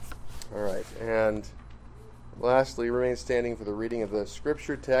All right, and lastly, remain standing for the reading of the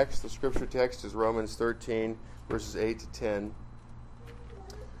Scripture text. The Scripture text is Romans 13, verses 8 to 10.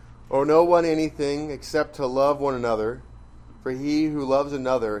 Owe no one anything except to love one another, for he who loves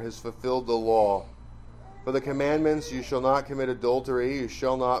another has fulfilled the law. For the commandments, you shall not commit adultery, you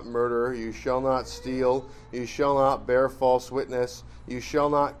shall not murder, you shall not steal, you shall not bear false witness, you shall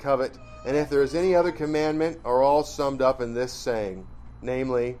not covet, and if there is any other commandment, are all summed up in this saying,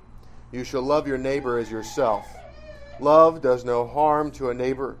 namely, you shall love your neighbor as yourself. Love does no harm to a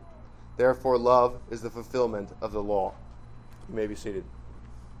neighbor. Therefore, love is the fulfillment of the law. You may be seated.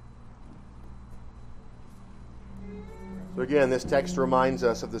 So again, this text reminds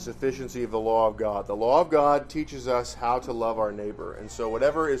us of the sufficiency of the law of God. The law of God teaches us how to love our neighbor. And so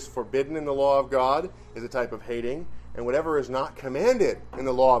whatever is forbidden in the law of God is a type of hating, and whatever is not commanded in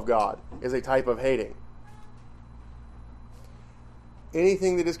the law of God is a type of hating.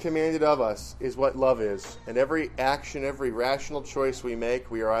 Anything that is commanded of us is what love is. And every action, every rational choice we make,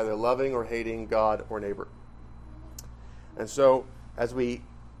 we are either loving or hating God or neighbor. And so, as we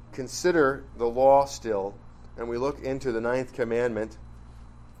consider the law still, and we look into the ninth commandment,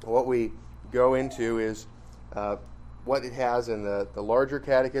 what we go into is what it has in the larger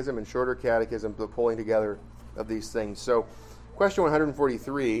catechism and shorter catechism, the pulling together of these things. So, question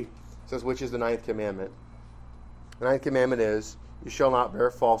 143 says, which is the ninth commandment? The ninth commandment is, you shall not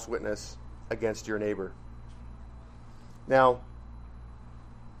bear false witness against your neighbor. Now,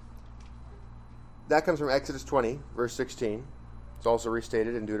 that comes from Exodus 20, verse 16. It's also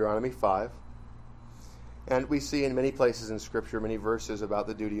restated in Deuteronomy 5. And we see in many places in Scripture many verses about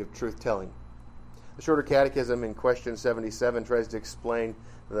the duty of truth-telling. The Shorter Catechism in question 77 tries to explain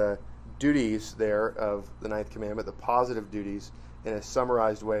the duties there of the ninth commandment, the positive duties, in a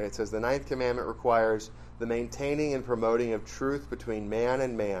summarized way. It says, the ninth commandment requires the maintaining and promoting of truth between man,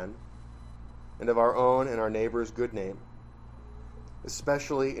 and of our own and our neighbor's good name,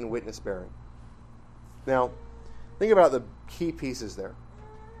 especially in witness bearing. Now, think about the key pieces there.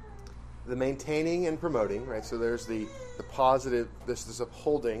 The maintaining and promoting, right? So there's the positive, this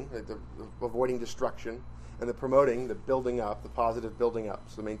upholding, the avoiding destruction, and the promoting, the building up, the positive building up.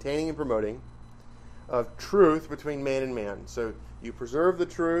 So maintaining and promoting of truth between man and man. So you preserve the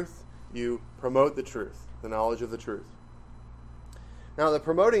truth, you promote the truth, the knowledge of the truth. Now, the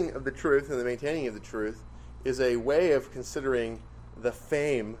promoting of the truth and the maintaining of the truth is a way of considering the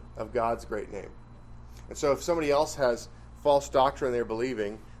fame of God's great name. And so if somebody else has false doctrine they're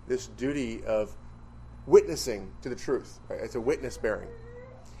believing, this duty of witnessing to the truth, right? It's a witness bearing.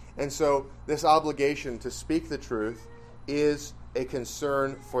 And so this obligation to speak the truth is a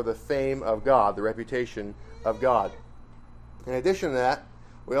concern for the fame of God, the reputation of God. In addition to that,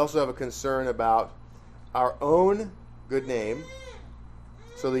 we also have a concern about our own good name,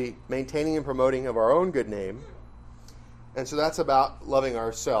 so the maintaining and promoting of our own good name. And so that's about loving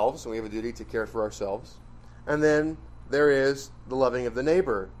ourselves, and we have a duty to care for ourselves. And then there is the loving of the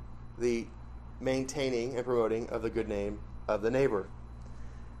neighbor, the maintaining and promoting of the good name of the neighbor.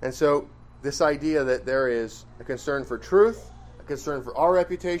 And so this idea that there is a concern for truth, a concern for our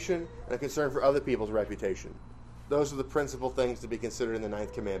reputation, and a concern for other people's reputation. Those are the principal things to be considered in the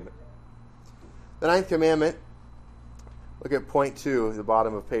ninth commandment. The ninth commandment, look at point 2 at the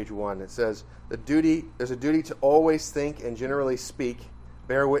bottom of page 1. It says, there's a duty to always think and generally speak,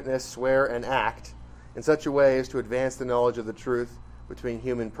 bear witness, swear, and act in such a way as to advance the knowledge of the truth between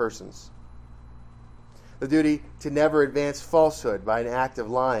human persons. The duty to never advance falsehood by an act of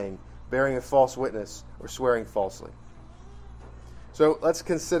lying, bearing a false witness, or swearing falsely. So let's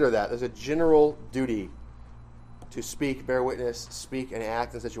consider that. There's a general duty to speak, bear witness, speak, and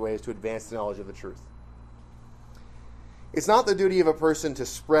act in such a way as to advance the knowledge of the truth. It's not the duty of a person to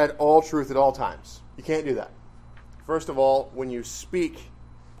spread all truth at all times. You can't do that. First of all, when you speak,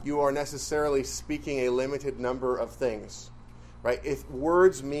 you are necessarily speaking a limited number of things. Right? If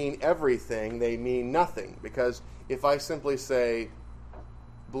words mean everything, they mean nothing. Because if I simply say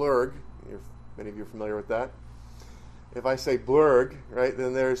blurg, many of you are familiar with that. If I say blurg, right,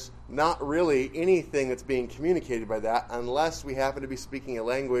 then there's not really anything that's being communicated by that unless we happen to be speaking a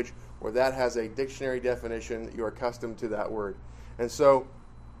language where that has a dictionary definition that you're accustomed to that word. And so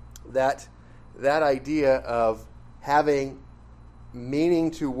that idea of having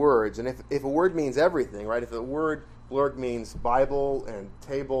meaning to words, and if a word means everything, right, if the word blurg means Bible and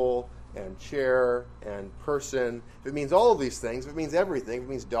table and chair and person, if it means all of these things, if it means everything, if it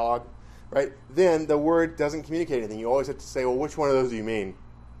means dog, right, then the word doesn't communicate anything. You always have to say, well, which one of those do you mean?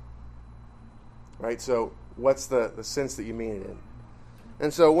 Right, so what's the sense that you mean it in?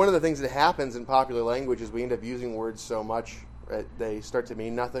 And so one of the things that happens in popular language is we end up using words so much that they start to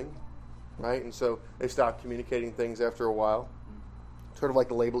mean nothing. right? And so they stopped communicating things after a while, sort of like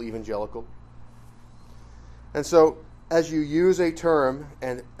the label evangelical. And so as you use a term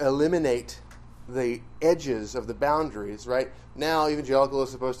and eliminate the edges of the boundaries, right? Now evangelical is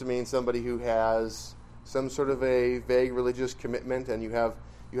supposed to mean somebody who has some sort of a vague religious commitment, and you have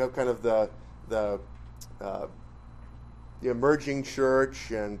kind of the emerging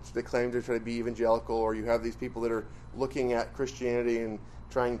church, and they claim to try to be evangelical, or you have these people that are looking at Christianity and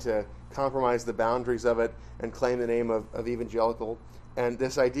trying to compromise the boundaries of it and claim the name of evangelical. And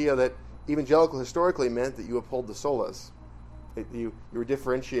this idea that evangelical historically meant that you uphold the solas. You were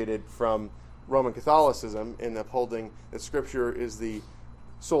differentiated from Roman Catholicism in upholding that Scripture is the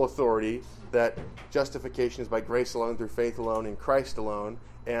sole authority, that justification is by grace alone, through faith alone, in Christ alone,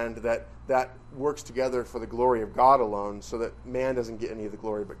 and that works together for the glory of God alone, so that man doesn't get any of the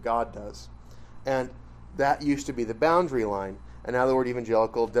glory, but God does. And that used to be the boundary line. And now the word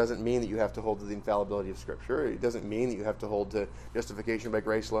evangelical doesn't mean that you have to hold to the infallibility of Scripture. It doesn't mean that you have to hold to justification by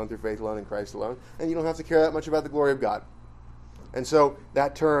grace alone, through faith alone, in Christ alone. And you don't have to care that much about the glory of God. And so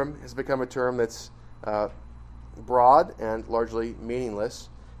that term has become a term that's broad and largely meaningless.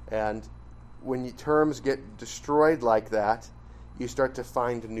 And when terms get destroyed like that, you start to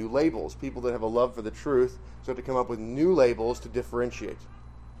find new labels. People that have a love for the truth start to come up with new labels to differentiate.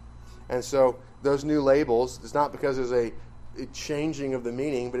 And so those new labels, it's not because there's a changing of the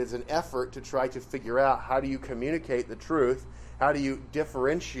meaning, but it's an effort to try to figure out how do you communicate the truth, how do you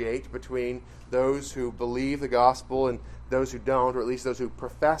differentiate between those who believe the gospel and those who don't, or at least those who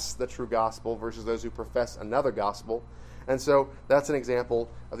profess the true gospel versus those who profess another gospel. And so that's an example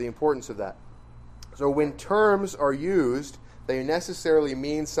of the importance of that. So when terms are used, they necessarily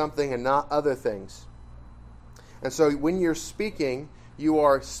mean something and not other things. And so when you're speaking, you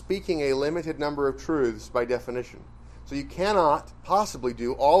are speaking a limited number of truths by definition. So you cannot possibly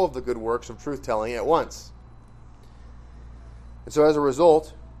do all of the good works of truth-telling at once. And so as a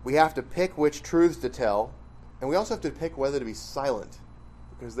result, we have to pick which truths to tell, and we also have to pick whether to be silent,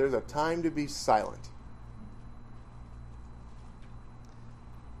 because there's a time to be silent.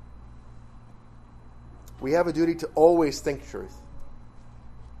 We have a duty to always think truth.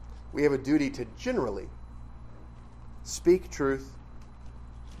 We have a duty to generally speak truth,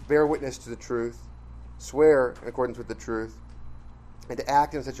 bear witness to the truth, swear in accordance with the truth, and to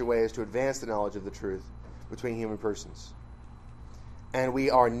act in such a way as to advance the knowledge of the truth between human persons. And we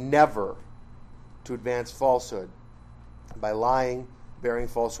are never to advance falsehood by lying, bearing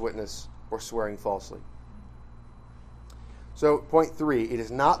false witness, or swearing falsely. So, point 3, it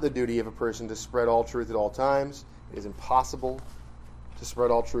is not the duty of a person to spread all truth at all times. It is impossible to spread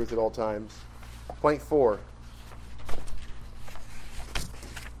all truth at all times. Point 4,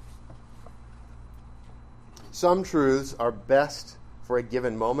 some truths are best for a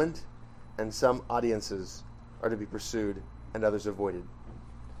given moment, and some audiences are to be pursued and others avoided.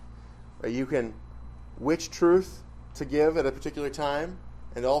 You can which truth to give at a particular time,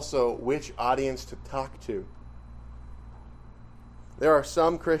 and also which audience to talk to. There are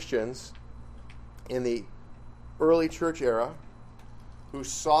some Christians in the early church era who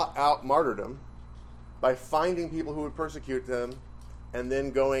sought out martyrdom by finding people who would persecute them and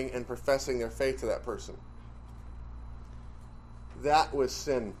then going and professing their faith to that person. That was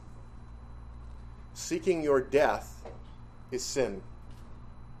sin. Seeking your death is sin.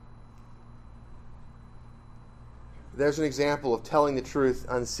 There's an example of telling the truth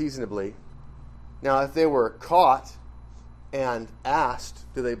unseasonably. Now, if they were caught and asked,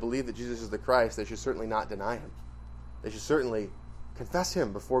 do they believe that Jesus is the Christ, they should certainly not deny him. They should certainly confess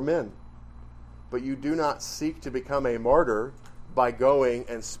him before men. But you do not seek to become a martyr by going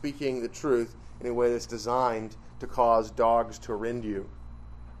and speaking the truth in a way that's designed to cause dogs to rend you.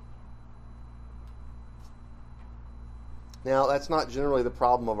 Now, that's not generally the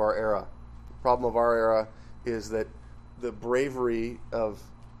problem of our era. The problem of our era is that the bravery of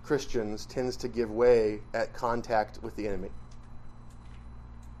Christians tends to give way at contact with the enemy.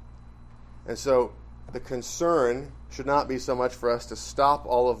 And so the concern should not be so much for us to stop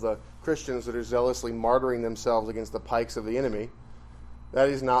all of the Christians that are zealously martyring themselves against the pikes of the enemy. That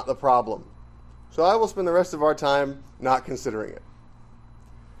is not the problem. So I will spend the rest of our time not considering it.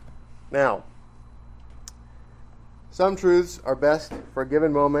 Now, some truths are best for a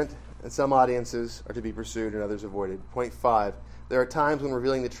given moment, and some audiences are to be pursued and others avoided. Point 5, there are times when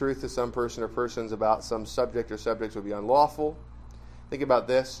revealing the truth to some person or persons about some subject or subjects would be unlawful. Think about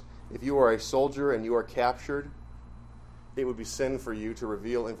this. If you are a soldier and you are captured, it would be sin for you to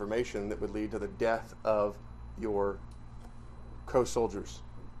reveal information that would lead to the death of your co-soldiers,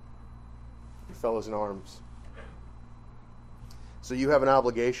 your fellows in arms. So you have an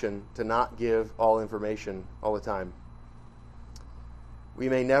obligation to not give all information all the time. We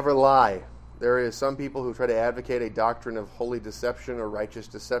may never lie. There is some people who try to advocate a doctrine of holy deception or righteous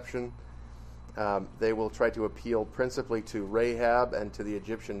deception. They will try to appeal principally to Rahab and to the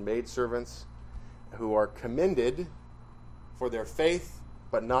Egyptian maidservants, who are commended for their faith,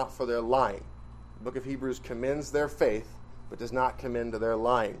 but not for their lying. The book of Hebrews commends their faith, but does not commend their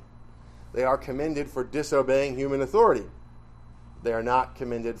lying. They are commended for disobeying human authority. They are not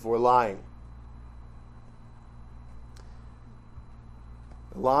commended for lying.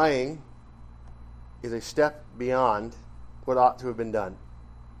 Lying is a step beyond what ought to have been done.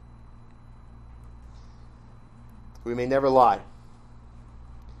 We may never lie.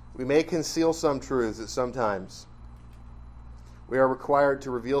 We may conceal some truths at some times. We are required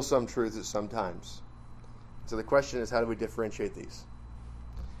to reveal some truths at some times. So the question is, how do we differentiate these?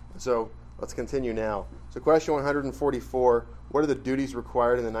 So let's continue now. So question 144, what are the duties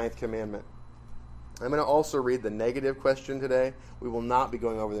required in the ninth commandment? I'm going to also read the negative question today. We will not be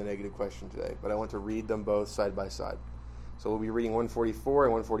going over the negative question today, but I want to read them both side by side. So we'll be reading 144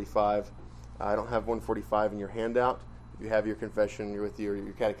 and 145. I don't have 145 in your handout. If you have your confession with you or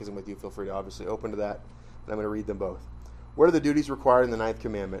your catechism with you, feel free to obviously open to that. But I'm going to read them both. What are the duties required in the ninth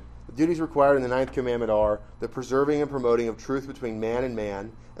commandment? The duties required in the ninth commandment are the preserving and promoting of truth between man,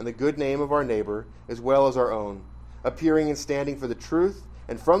 and the good name of our neighbor, as well as our own, appearing and standing for the truth,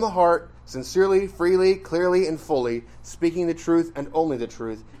 and from the heart, sincerely, freely, clearly, and fully, speaking the truth and only the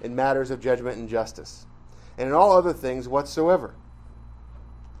truth in matters of judgment and justice, and in all other things whatsoever.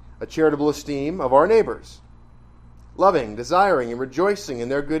 A charitable esteem of our neighbors, loving, desiring, and rejoicing in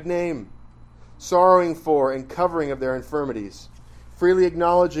their good name, sorrowing for and covering of their infirmities, freely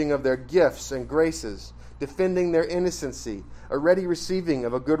acknowledging of their gifts and graces, defending their innocency, a ready receiving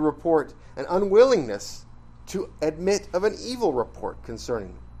of a good report, and unwillingness to admit of an evil report concerning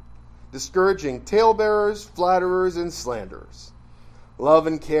them, discouraging talebearers, flatterers, and slanderers, love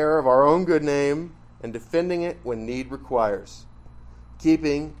and care of our own good name, and defending it when need requires,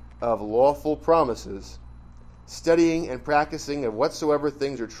 keeping of lawful promises, studying and practicing of whatsoever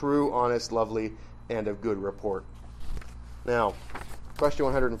things are true, honest, lovely, and of good report. Now, question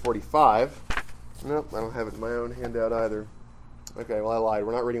 145. Nope, I don't have it in my own handout either. Okay, well, I lied.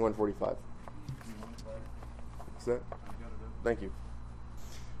 We're not reading 145. What's that? Thank you.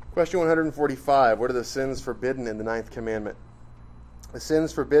 Question 145. What are the sins forbidden in the ninth commandment? The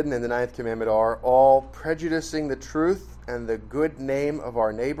sins forbidden in the ninth commandment are all prejudicing the truth and the good name of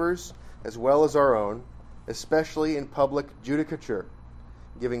our neighbors, as well as our own, especially in public judicature,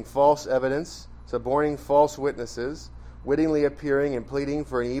 giving false evidence, suborning false witnesses, wittingly appearing and pleading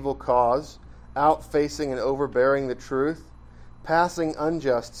for an evil cause, outfacing and overbearing the truth, passing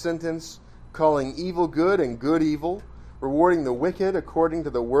unjust sentence, calling evil good and good evil, rewarding the wicked according to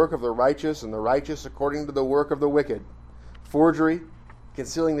the work of the righteous and the righteous according to the work of the wicked, forgery,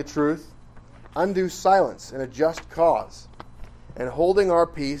 concealing the truth, undue silence in a just cause, and holding our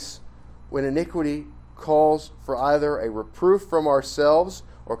peace when iniquity calls for either a reproof from ourselves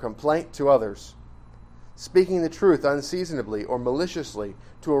or complaint to others, speaking the truth unseasonably or maliciously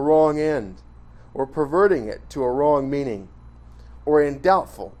to a wrong end, or perverting it to a wrong meaning, or in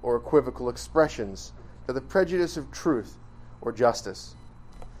doubtful or equivocal expressions to the prejudice of truth or justice,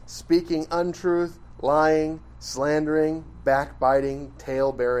 speaking untruth, lying, slandering, backbiting,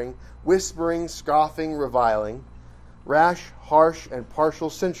 tale-bearing, whispering, scoffing, reviling, rash, harsh, and partial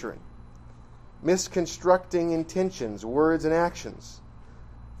censuring, misconstructing intentions, words, and actions,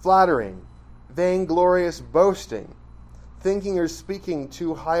 flattering, vainglorious boasting, thinking or speaking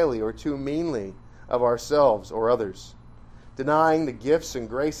too highly or too meanly of ourselves or others, denying the gifts and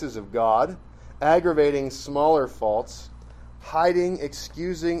graces of God, aggravating smaller faults, hiding,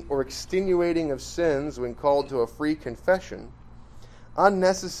 excusing, or extenuating of sins when called to a free confession,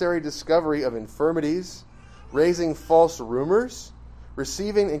 unnecessary discovery of infirmities, raising false rumors,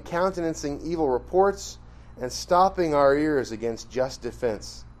 receiving and countenancing evil reports, and stopping our ears against just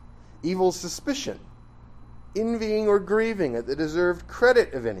defense, evil suspicion, envying or grieving at the deserved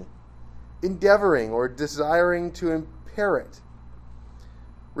credit of any, endeavoring or desiring to impair it,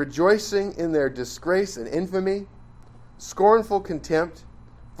 rejoicing in their disgrace and infamy, scornful contempt,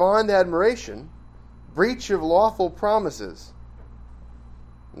 fond admiration, breach of lawful promises,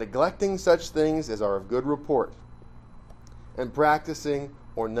 neglecting such things as are of good report, and practicing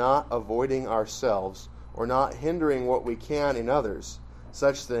or not avoiding ourselves, or not hindering what we can in others,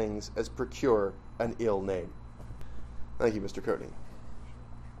 such things as procure an ill name. Thank you, Mr. Coatney.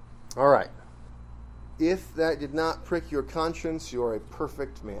 All right. If that did not prick your conscience, you are a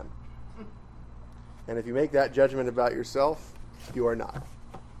perfect man. And if you make that judgment about yourself, You are not.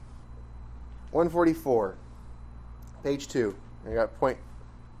 144, page 2. I got point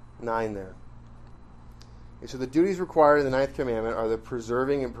 9 there. Okay, so the duties required in the 9th commandment are the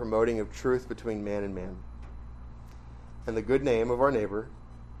preserving and promoting of truth between man and man, and the good name of our neighbor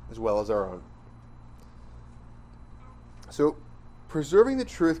as well as our own. So, preserving the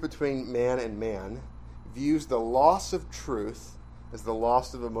truth between man and man views the loss of truth as the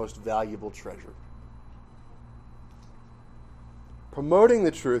loss of a most valuable treasure. Promoting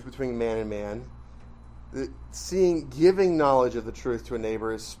the truth between man and man, giving knowledge of the truth to a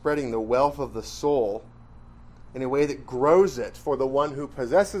neighbor is spreading the wealth of the soul in a way that grows it for the one who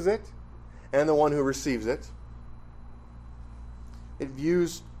possesses it and the one who receives it. It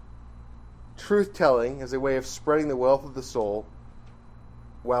views truth-telling as a way of spreading the wealth of the soul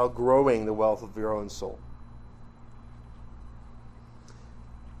while growing the wealth of your own soul.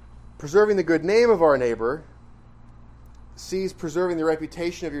 Preserving the good name of our neighbor sees preserving the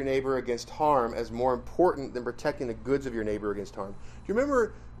reputation of your neighbor against harm as more important than protecting the goods of your neighbor against harm. Do you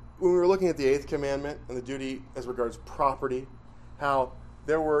remember when we were looking at the 8th commandment and the duty as regards property, how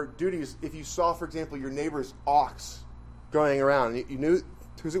there were duties if you saw, for example, your neighbor's ox going around, and you knew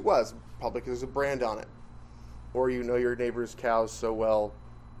whose it was, probably because there's a brand on it, or you know your neighbor's cows so well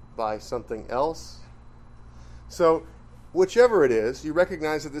by something else. So whichever it is, you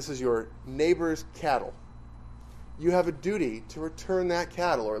recognize that this is your neighbor's cattle. You have a duty to return that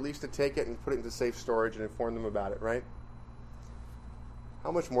cattle, or at least to take it and put it into safe storage and inform them about it, right?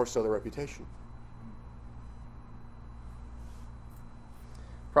 How much more so the reputation?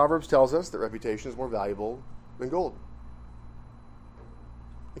 Proverbs tells us that reputation is more valuable than gold.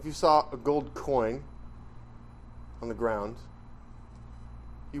 If you saw a gold coin on the ground,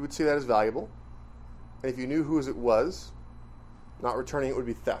 you would see that as valuable. And if you knew whose it was, not returning it would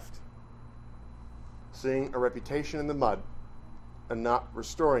be theft. Seeing a reputation in the mud and not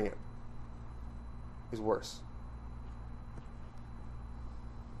restoring it is worse.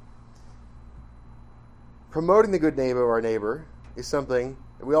 Promoting the good name of our neighbor is something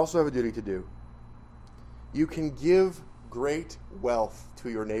that we also have a duty to do. You can give great wealth to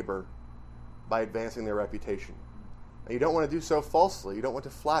your neighbor by advancing their reputation. Now, you don't want to do so falsely. You don't want to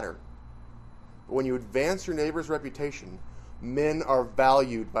flatter. But when you advance your neighbor's reputation, men are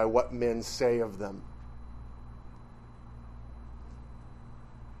valued by what men say of them.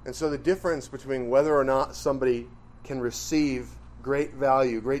 And so the difference between whether or not somebody can receive great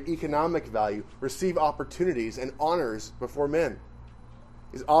value, great economic value, receive opportunities and honors before men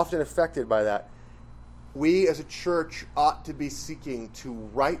is often affected by that. We as a church ought to be seeking to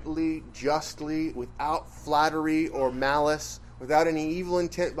rightly, justly, without flattery or malice, without any evil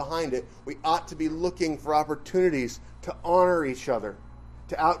intent behind it, we ought to be looking for opportunities to honor each other,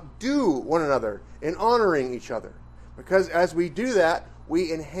 to outdo one another in honoring each other. Because as we do that,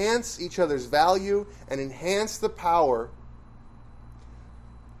 we enhance each other's value and enhance the power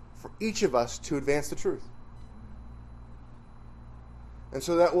for each of us to advance the truth. And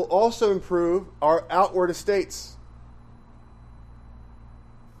so that will also improve our outward estates.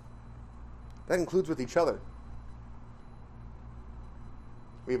 That includes with each other.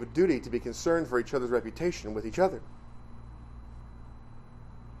 We have a duty to be concerned for each other's reputation with each other.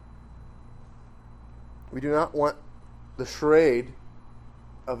 We do not want the charade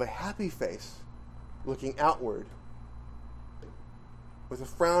of a happy face looking outward with a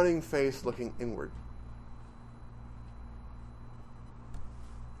frowning face looking inward.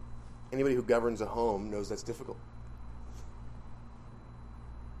 Anybody who governs a home knows that's difficult.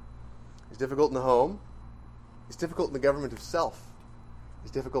 It's difficult in the home. It's difficult in the government of self.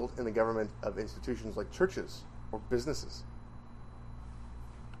 It's difficult in the government of institutions like churches or businesses.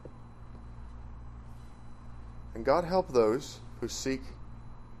 And God help those who seek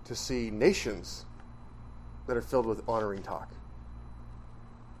to see nations that are filled with honoring talk.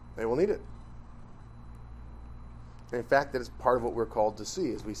 They will need it. And in fact, that is part of what we're called to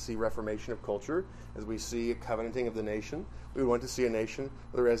see. As we see reformation of culture, as we see a covenanting of the nation, we want to see a nation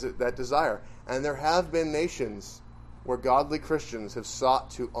where there is that desire. And there have been nations where godly Christians have sought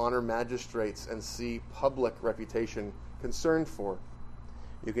to honor magistrates and see public reputation concerned for.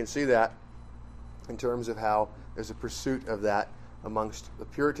 You can see that in terms of how there's a pursuit of that amongst the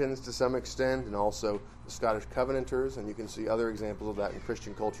Puritans to some extent, and also the Scottish Covenanters, and you can see other examples of that in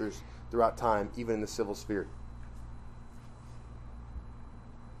Christian cultures throughout time, even in the civil sphere.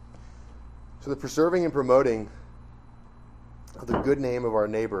 So the preserving and promoting of the good name of our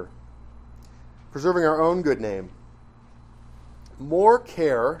neighbor, preserving our own good name. More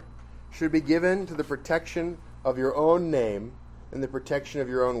care should be given to the protection of your own name than the protection of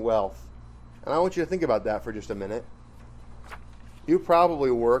your own wealth. And I want you to think about that for just a minute. you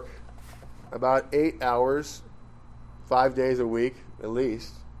probably work about 8 hours, 5 days a week at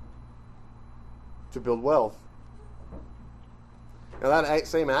least, to build wealth. Now that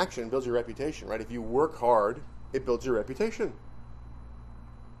same action builds your reputation, right? If you work hard, it builds your reputation.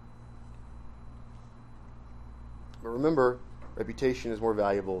 But remember, reputation is more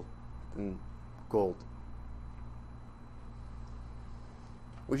valuable than gold.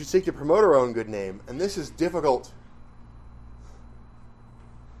 We should seek to promote our own good name, and this is difficult.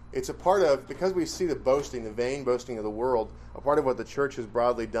 It's a part of, because we see the boasting, the vain boasting of the world, a part of what the church has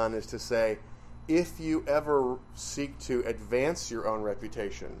broadly done is to say, if you ever seek to advance your own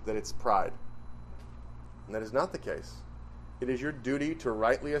reputation, that it's pride. And that is not the case. It is your duty to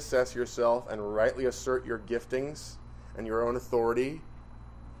rightly assess yourself and rightly assert your giftings and your own authority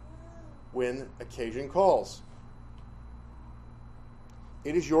when occasion calls.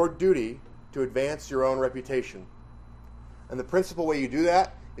 It is your duty to advance your own reputation. And the principal way you do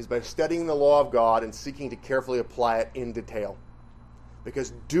that is by studying the law of God and seeking to carefully apply it in detail.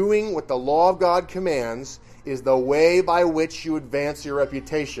 Because doing what the law of God commands is the way by which you advance your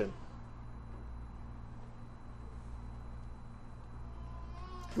reputation.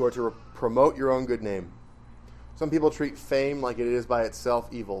 You are to promote your own good name. Some people treat fame like it is by itself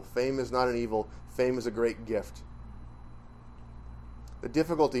evil. Fame is not an evil. Fame is a great gift. The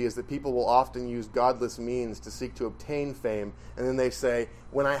difficulty is that people will often use godless means to seek to obtain fame, and then they say,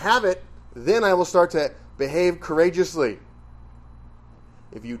 when I have it, then I will start to behave courageously.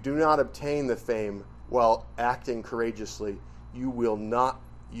 If you do not obtain the fame while acting courageously, you will not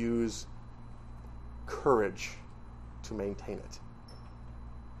use courage to maintain it.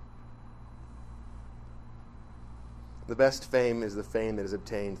 The best fame is the fame that is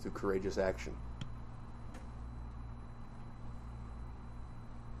obtained through courageous action.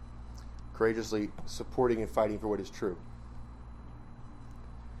 Courageously supporting and fighting for what is true.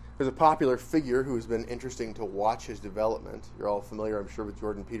 There's a popular figure who has been interesting to watch his development. You're all familiar, I'm sure, with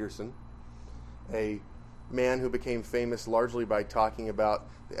Jordan Peterson, a man who became famous largely by talking about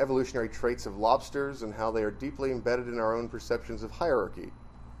the evolutionary traits of lobsters and how they are deeply embedded in our own perceptions of hierarchy.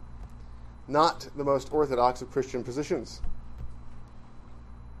 Not the most orthodox of Christian positions.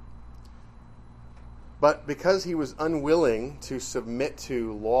 But because he was unwilling to submit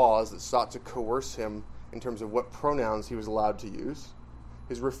to laws that sought to coerce him in terms of what pronouns he was allowed to use,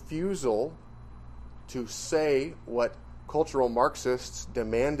 his refusal to say what cultural Marxists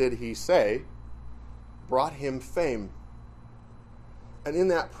demanded he say brought him fame. And in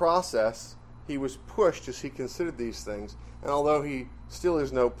that process, he was pushed as he considered these things. And although he still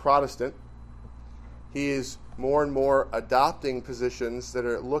is no Protestant, he is more and more adopting positions that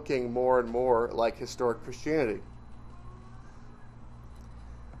are looking more and more like historic Christianity.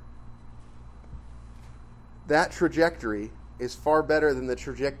 That trajectory is far better than the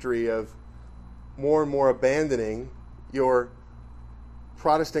trajectory of more and more abandoning your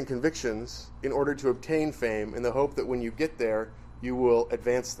Protestant convictions in order to obtain fame in the hope that when you get there, you will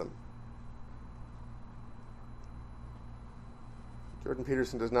advance them. Jordan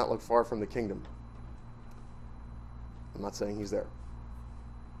Peterson does not look far from the kingdom. I'm not saying he's there.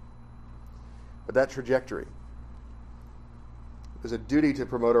 But that trajectory is a duty to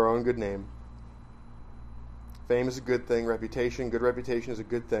promote our own good name. Fame is a good thing. Good reputation is a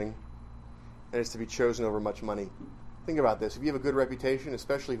good thing. And it's to be chosen over much money. Think about this. If you have a good reputation,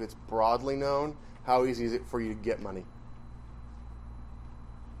 especially if it's broadly known, how easy is it for you to get money?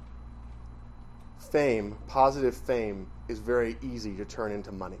 Fame, positive fame, is very easy to turn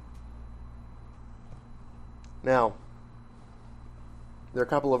into money. Now, there are a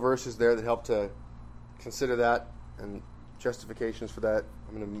couple of verses there that help to consider that and justifications for that.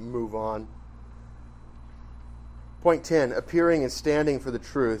 I'm going to move on. Point 10, appearing and standing for the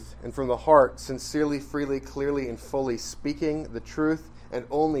truth, and from the heart, sincerely, freely, clearly, and fully speaking the truth and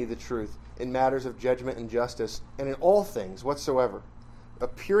only the truth in matters of judgment and justice, and in all things whatsoever.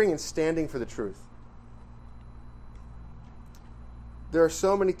 Appearing and standing for the truth. There are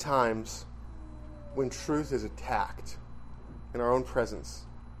so many times when truth is attacked in our own presence.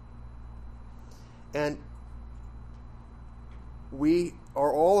 And we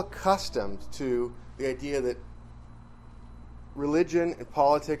are all accustomed to the idea that religion and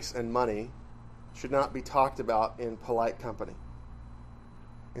politics and money should not be talked about in polite company.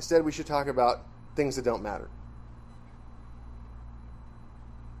 Instead, we should talk about things that don't matter.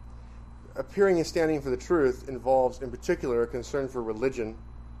 Appearing and standing for the truth involves, in particular, a concern for religion,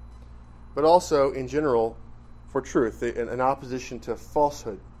 but also, in general, for truth, an opposition to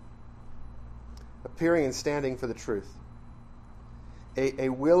falsehood. Appearing and standing for the truth. A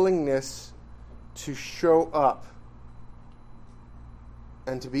willingness to show up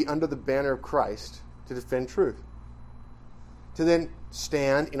and to be under the banner of Christ to defend truth. To then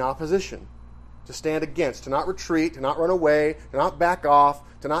stand in opposition, to stand against, to not retreat, to not run away, to not back off,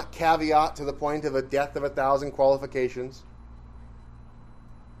 to not caveat to the point of a death of 1,000 qualifications,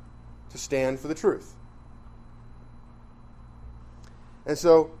 to stand for the truth. And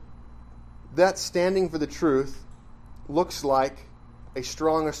so that standing for the truth looks like a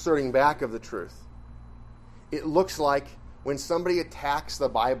strong asserting back of the truth. It looks like when somebody attacks the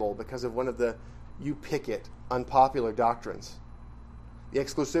Bible because of one of the, you pick it, unpopular doctrines, the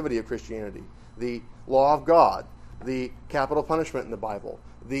exclusivity of Christianity, the law of God, the capital punishment in the Bible,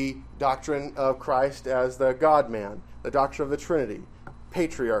 the doctrine of Christ as the God-man, the doctrine of the Trinity,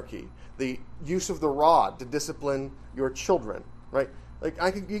 patriarchy, the use of the rod to discipline your children, right? Like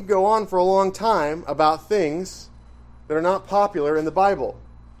you can go on for a long time about things that are not popular in the Bible.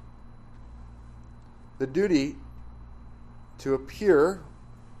 The duty to appear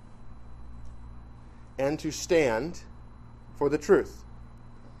and to stand for the truth.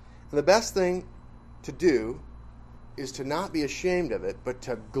 And the best thing to do is to not be ashamed of it, but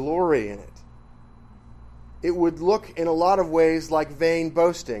to glory in it. It would look in a lot of ways like vain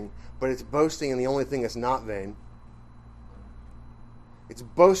boasting, but it's boasting in the only thing that's not vain. It's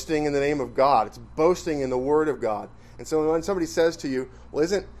boasting in the name of God. It's boasting in the Word of God. And so when somebody says to you, well,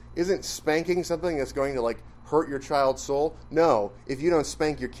 isn't spanking something that's going to hurt your child's soul? No. If you don't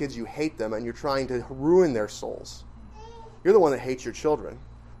spank your kids, you hate them, and you're trying to ruin their souls. You're the one that hates your children.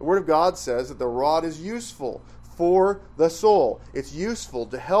 The Word of God says that the rod is useful for the soul. It's useful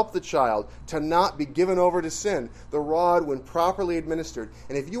to help the child to not be given over to sin. The rod, when properly administered.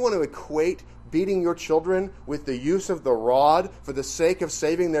 And if you want to equate beating your children with the use of the rod for the sake of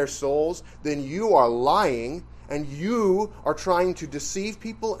saving their souls, then you are lying, and you are trying to deceive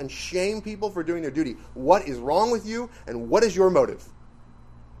people and shame people for doing their duty. What is wrong with you, and what is your motive?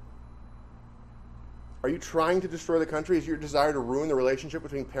 Are you trying to destroy the country? Is your desire to ruin the relationship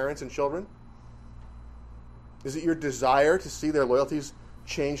between parents and children? Is it your desire to see their loyalties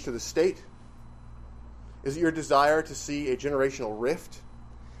change to the state? Is it your desire to see a generational rift?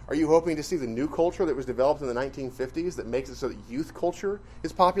 Are you hoping to see the new culture that was developed in the 1950s that makes it so that youth culture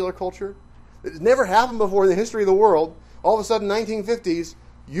is popular culture? It's never happened before in the history of the world. All of a sudden, 1950s,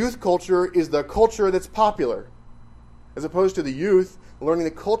 youth culture is the culture that's popular, as opposed to the youth learning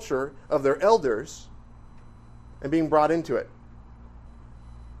the culture of their elders and being brought into it.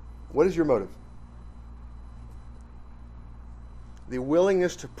 What is your motive? The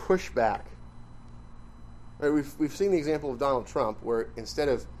willingness to push back. We've seen the example of Donald Trump, where instead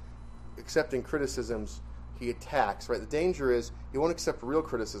of accepting criticisms, he attacks. Right? The danger is he won't accept real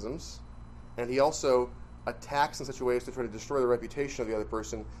criticisms, and he also attacks in such a way as to try to destroy the reputation of the other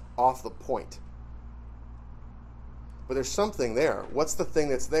person off the point. But there's something there. What's the thing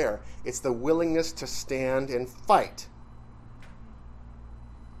that's there? It's the willingness to stand and fight.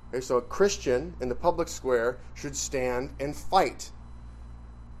 Okay, so a Christian in the public square should stand and fight,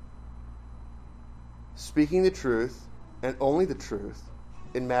 speaking the truth and only the truth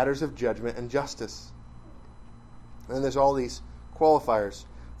in matters of judgment and justice. And then there's all these qualifiers: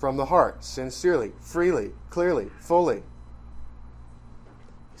 from the heart, sincerely, freely, clearly, fully.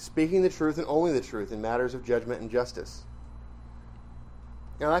 Speaking the truth and only the truth in matters of judgment and justice.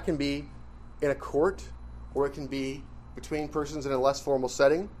 Now that can be in a court, or it can be between persons in a less formal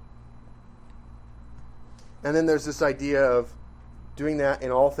setting. And then there's this idea of doing that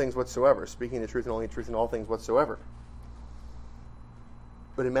in all things whatsoever, speaking the truth and only the truth in all things whatsoever.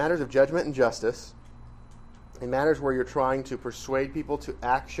 But in matters of judgment and justice, in matters where you're trying to persuade people to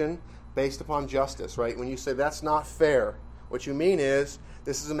action based upon justice, right? When you say that's not fair, what you mean is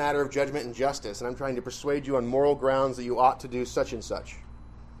this is a matter of judgment and justice, and I'm trying to persuade you on moral grounds that you ought to do such and such.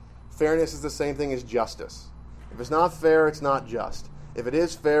 Fairness is the same thing as justice. If it's not fair, it's not just. If it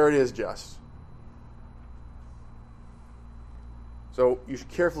is fair, it is just. So you should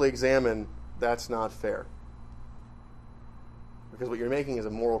carefully examine that's not fair. Because what you're making is a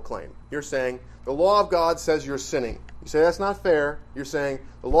moral claim. You're saying, the law of God says you're sinning. You say that's not fair. You're saying,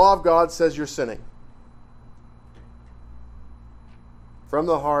 the law of God says you're sinning. From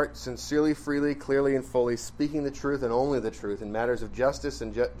the heart, sincerely, freely, clearly, and fully, speaking the truth and only the truth in matters of justice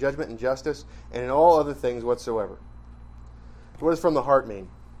and judgment and justice, and in all other things whatsoever. So what does from the heart mean?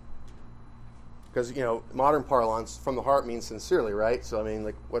 Because, modern parlance, from the heart means sincerely, right? So,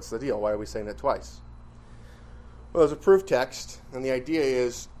 what's the deal? Why are we saying that twice? Well, there's a proof text, and the idea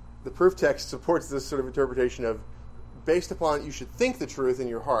is the proof text supports this sort of interpretation of, based upon, you should think the truth in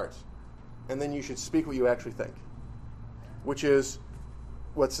your heart, and then you should speak what you actually think, which is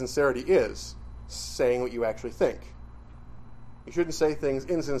what sincerity is, saying what you actually think. You shouldn't say things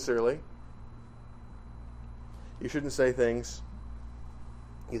insincerely. You shouldn't say things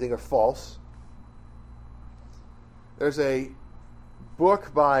you think are false. There's a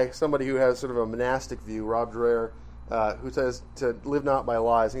book by somebody who has sort of a monastic view, Rob Dreher, who says to live not by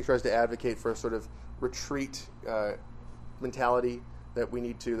lies. And he tries to advocate for a sort of retreat mentality that we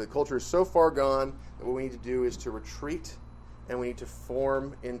need to. The culture is so far gone that what we need to do is to retreat, and we need to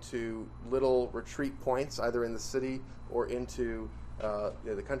form into little retreat points, either in the city or into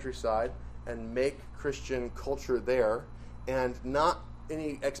the countryside, and make Christian culture there, and not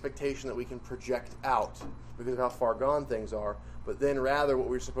any expectation that we can project out because of how far gone things are, but then rather what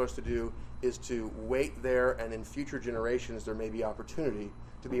we're supposed to do is to wait there, and in future generations there may be opportunity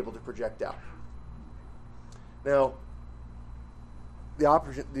to be able to project out. Now,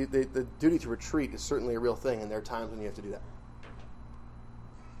 the duty to retreat is certainly a real thing, and there are times when you have to do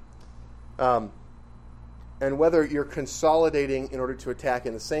that. And whether you're consolidating in order to attack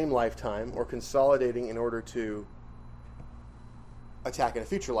in the same lifetime or consolidating in order to attack in a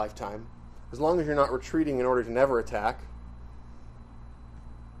future lifetime, as long as you're not retreating in order to never attack,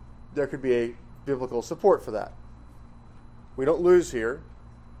 there could be a biblical support for that. We don't lose here.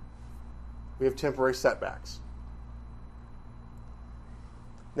 We have temporary setbacks.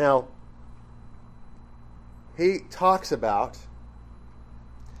 Now, he talks about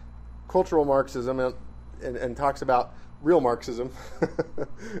cultural Marxism and talks about real Marxism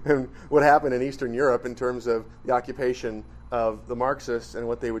and what happened in Eastern Europe in terms of the occupation of the Marxists and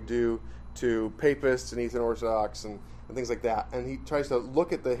what they would do to papists and Eastern Orthodox and things like that. And he tries to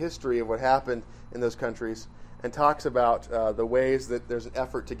look at the history of what happened in those countries and talks about the ways that there's an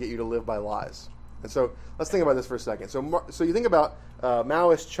effort to get you to live by lies. And so let's think about this for a second. So you think about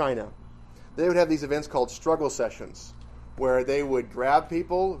Maoist China. They would have these events called struggle sessions, where they would grab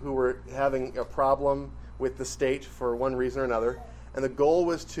people who were having a problem with the state for one reason or another, and the goal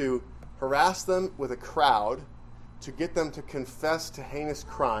was to harass them with a crowd, to get them to confess to heinous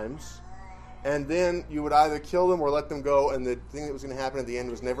crimes, and then you would either kill them or let them go, and the thing that was going to happen at the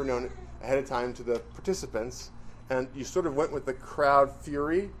end was never known ahead of time to the participants, and you sort of went with the crowd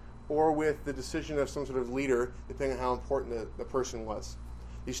fury or with the decision of some sort of leader, depending on how important the person was.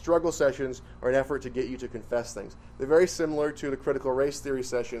 These struggle sessions are an effort to get you to confess things. They're very similar to the critical race theory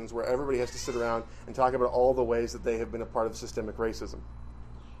sessions, where everybody has to sit around and talk about all the ways that they have been a part of systemic racism.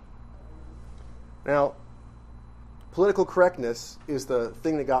 Now, political correctness is the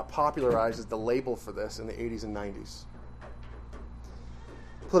thing that got popularized as the label for this in the 80s and 90s.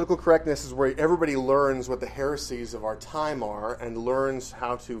 Political correctness is where everybody learns what the heresies of our time are and learns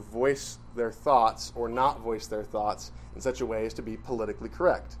how to voice their thoughts or not voice their thoughts in such a way as to be politically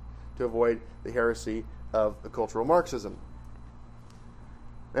correct, to avoid the heresy of the cultural Marxism.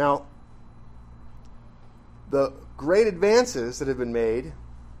 Now, the great advances that have been made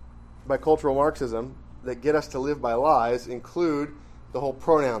by cultural Marxism that get us to live by lies include the whole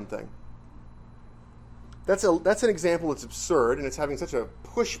pronoun thing. That's an example that's absurd, and it's having such a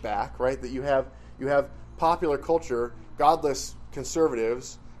pushback, right? That you have popular culture, godless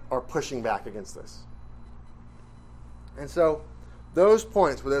conservatives are pushing back against this. And so those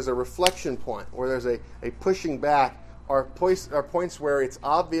points where there's a reflection point, where there's a pushing back, are points where it's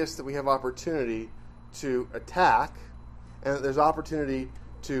obvious that we have opportunity to attack, and that there's opportunity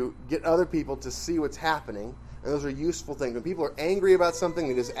to get other people to see what's happening, and those are useful things. When people are angry about something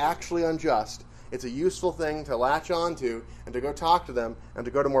that is actually unjust, it's a useful thing to latch on to and to go talk to them and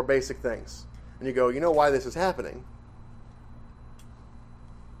to go to more basic things. And you go, you know why this is happening.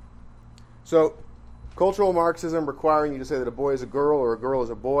 So, cultural Marxism requiring you to say that a boy is a girl or a girl is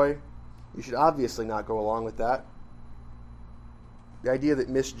a boy, you should obviously not go along with that. The idea that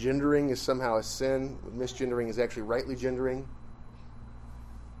misgendering is somehow a sin, misgendering is actually rightly gendering.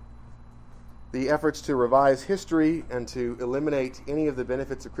 The efforts to revise history and to eliminate any of the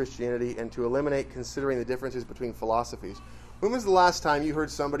benefits of Christianity and to eliminate considering the differences between philosophies. When was the last time you heard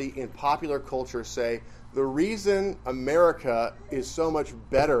somebody in popular culture say, the reason America is so much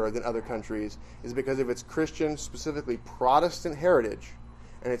better than other countries is because of its Christian, specifically Protestant heritage,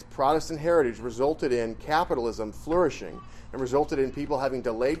 and its Protestant heritage resulted in capitalism flourishing and resulted in people having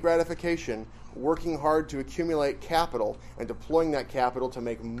delayed gratification, working hard to accumulate capital and deploying that capital to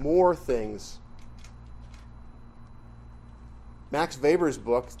make more things. Max Weber's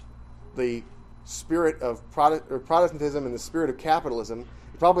book, The Spirit of Protestantism and the Spirit of Capitalism,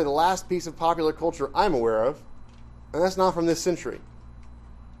 is probably the last piece of popular culture I'm aware of, and that's not from this century.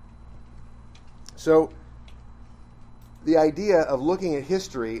 So, the idea of looking at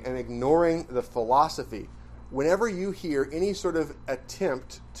history and ignoring the philosophy, whenever you hear any sort of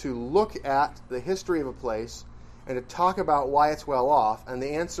attempt to look at the history of a place and to talk about why it's well off. And the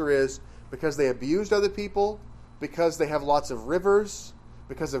answer is because they abused other people, because they have lots of rivers,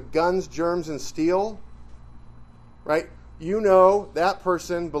 because of guns, germs, and steel, right? You know that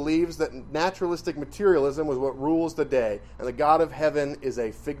person believes that naturalistic materialism was what rules the day, and the God of heaven is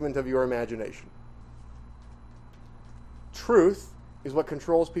a figment of your imagination. Truth is what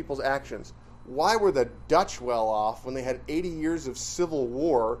controls people's actions. Why were the Dutch well off when they had 80 years of civil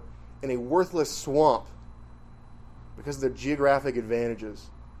war in a worthless swamp? Because of their geographic advantages.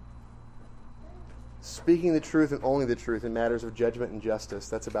 Speaking the truth and only the truth in matters of judgment and justice.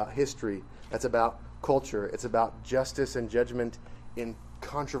 That's about history. That's about culture. It's about justice and judgment in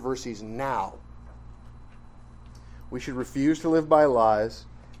controversies now. We should refuse to live by lies.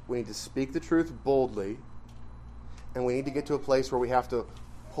 We need to speak the truth boldly. And we need to get to a place where we have to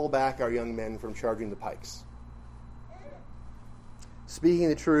pull back our young men from charging the pikes. Speaking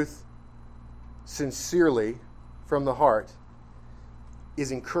the truth sincerely from the heart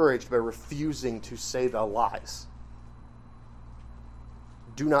is encouraged by refusing to say the lies.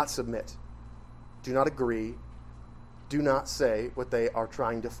 Do not submit. Do not agree. Do not say what they are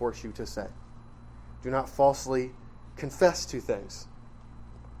trying to force you to say. Do not falsely confess to things.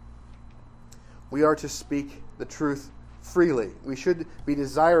 We are to speak the truth freely. We should be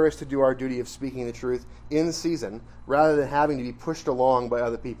desirous to do our duty of speaking the truth in season rather than having to be pushed along by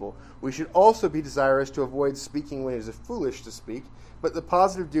other people. We should also be desirous to avoid speaking when it is foolish to speak, but the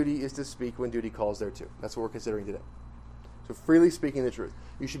positive duty is to speak when duty calls thereto. That's what we're considering today. So freely speaking the truth.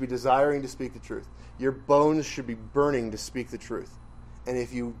 You should be desiring to speak the truth. Your bones should be burning to speak the truth. And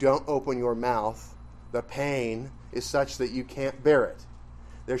if you don't open your mouth, the pain is such that you can't bear it.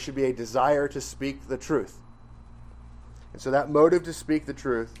 There should be a desire to speak the truth. And so that motive to speak the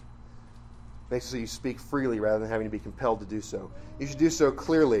truth makes it so you speak freely rather than having to be compelled to do so. You should do so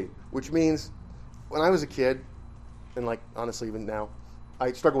clearly, which means when I was a kid, and honestly even now,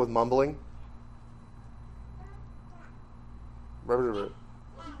 I struggle with mumbling.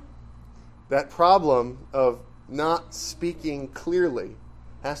 That problem of not speaking clearly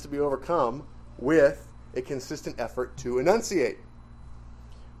has to be overcome with a consistent effort to enunciate.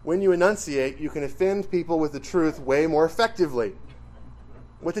 When you enunciate, you can offend people with the truth way more effectively.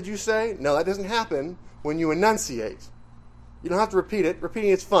 What did you say? No, that doesn't happen when you enunciate. You don't have to repeat it. Repeating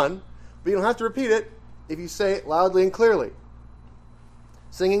it's fun, but you don't have to repeat it if you say it loudly and clearly.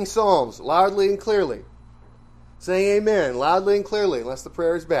 Singing psalms loudly and clearly. Saying amen loudly and clearly, unless the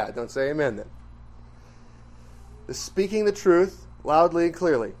prayer is bad. Don't say amen then. Speaking the truth loudly and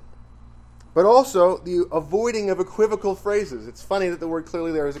clearly. But also the avoiding of equivocal phrases. It's funny that the word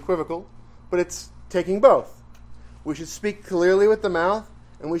clearly there is equivocal, but it's taking both. We should speak clearly with the mouth,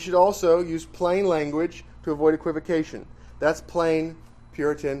 and we should also use plain language to avoid equivocation. That's plain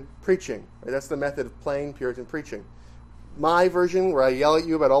Puritan preaching. Right? That's the method of plain Puritan preaching. My version, where I yell at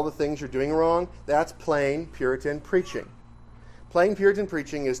you about all the things you're doing wrong, that's plain Puritan preaching. Plain Puritan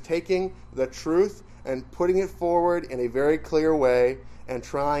preaching is taking the truth and putting it forward in a very clear way and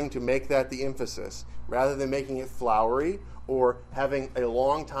trying to make that the emphasis, rather than making it flowery or having a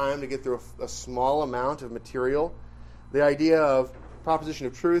long time to get through a small amount of material. The idea of proposition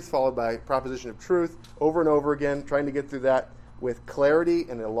of truth followed by proposition of truth over and over again, trying to get through that with clarity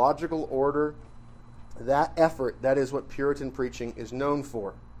and a logical order. That effort, that is what Puritan preaching is known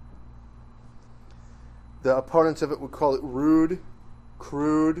for. The opponents of it would call it rude,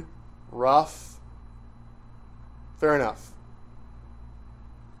 crude, rough. Fair enough.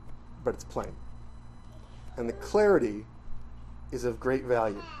 But it's plain. And the clarity is of great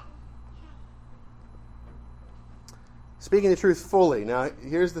value. Speaking the truth fully. Now,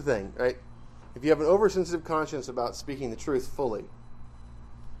 here's the thing, right? If you have an oversensitive conscience about speaking the truth fully,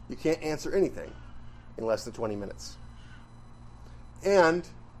 you can't answer anything in less than 20 minutes. And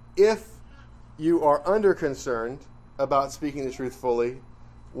if you are under-concerned about speaking the truth fully,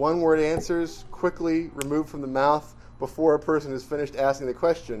 one-word answers quickly removed from the mouth before a person is finished asking the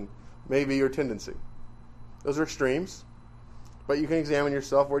question may be your tendency. Those are extremes, but you can examine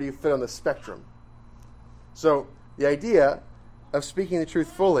yourself. Where do you fit on the spectrum? So the idea of speaking the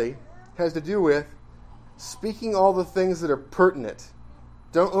truth fully has to do with speaking all the things that are pertinent.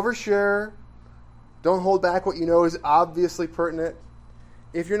 Don't overshare. Don't hold back what you know is obviously pertinent.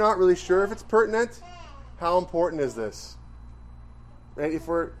 If you're not really sure if it's pertinent, how important is this? Right? If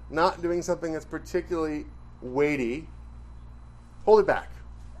we're not doing something that's particularly weighty, hold it back.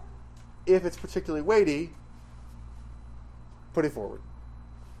 If it's particularly weighty, put it forward.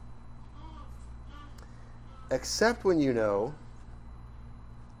 Except when you know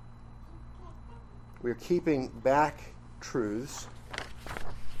we're keeping back truths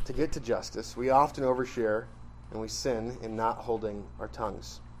to get to justice. We often overshare and we sin in not holding our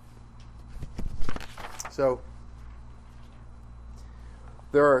tongues. So,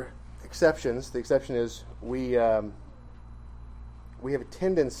 there are exceptions. The exception is we have a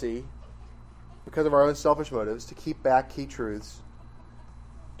tendency, because of our own selfish motives, to keep back key truths,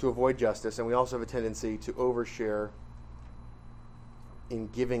 to avoid justice, and we also have a tendency to overshare in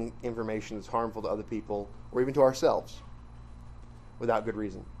giving information that's harmful to other people, or even to ourselves, without good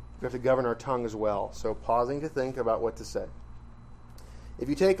reason. We have to govern our tongue as well, so pausing to think about what to say. If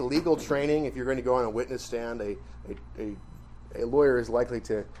you take legal training, if you're going to go on a witness stand, a lawyer is likely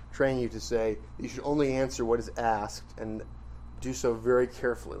to train you to say you should only answer what is asked and do so very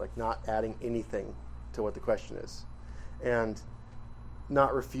carefully, like not adding anything to what the question is, and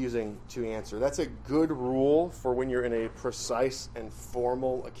not refusing to answer. That's a good rule for when you're in a precise and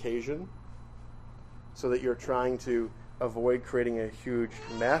formal occasion, so that you're trying to avoid creating a huge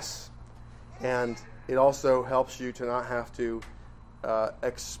mess, and it also helps you to not have to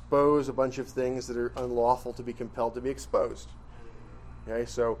expose a bunch of things that are unlawful to be compelled to be exposed. Okay,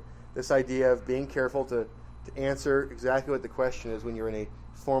 so this idea of being careful to answer exactly what the question is when you're in a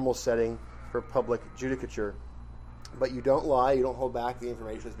formal setting for public judicature. But you don't lie, you don't hold back the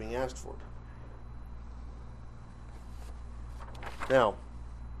information that's being asked for. Now,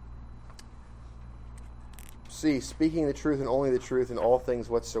 C, speaking the truth and only the truth in all things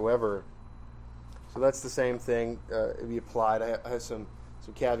whatsoever. So that's the same thing if you applied. I have some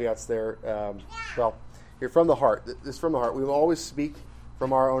caveats there. Here, from the heart. This is from the heart. We will always speak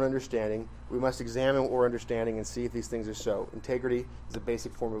from our own understanding. We must examine what we're understanding and see if these things are so. Integrity is a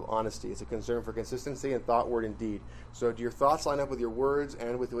basic form of honesty. It's a concern for consistency in thought, word, and deed. So do your thoughts line up with your words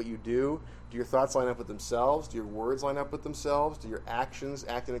and with what you do? Do your thoughts line up with themselves? Do your words line up with themselves? Do your actions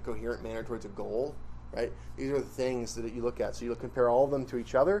act in a coherent manner towards a goal? Right? These are the things that you look at. So you'll compare all of them to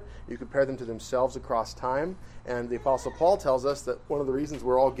each other. You compare them to themselves across time. And the Apostle Paul tells us that one of the reasons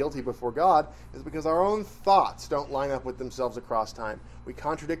we're all guilty before God is because our own thoughts don't line up with themselves across time. We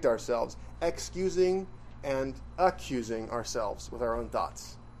contradict ourselves, excusing and accusing ourselves with our own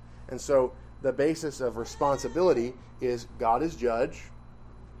thoughts. And so the basis of responsibility is God is judge.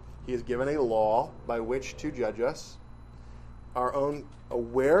 He has given a law by which to judge us. Our own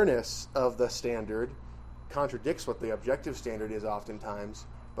awareness of the standard contradicts what the objective standard is oftentimes,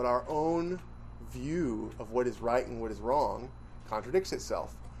 but our own view of what is right and what is wrong contradicts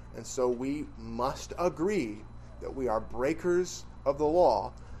itself. And so we must agree that we are breakers of the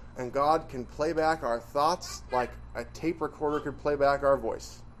law, and God can play back our thoughts like a tape recorder could play back our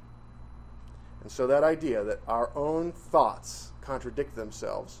voice. And so that idea that our own thoughts contradict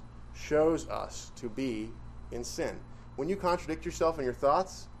themselves shows us to be in sin. When you contradict yourself in your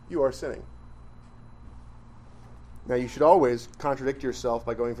thoughts, you are sinning. Now, you should always contradict yourself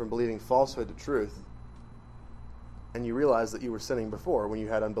by going from believing falsehood to truth, and you realize that you were sinning before when you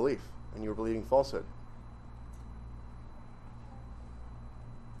had unbelief and you were believing falsehood.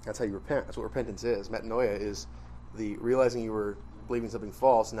 That's how you repent. That's what repentance is. Metanoia is the realizing you were believing something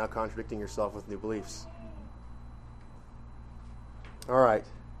false and now contradicting yourself with new beliefs. All right.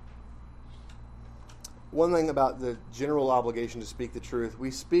 One thing about the general obligation to speak the truth,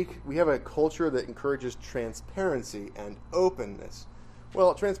 we have a culture that encourages transparency and openness.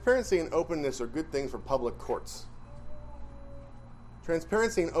 Well, transparency and openness are good things for public courts.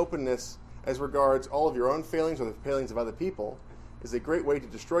 Transparency and openness as regards all of your own failings or the failings of other people is a great way to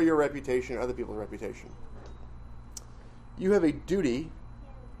destroy your reputation and other people's reputation. You have a duty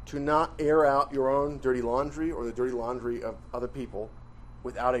to not air out your own dirty laundry or the dirty laundry of other people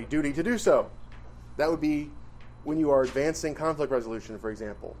without a duty to do so. That would be when you are advancing conflict resolution, for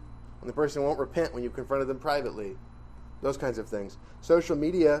example. When the person won't repent when you confronted them privately. Those kinds of things. Social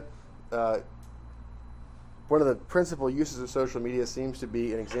media, one of the principal uses of social media seems to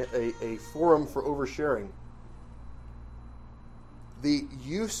be a forum for oversharing. The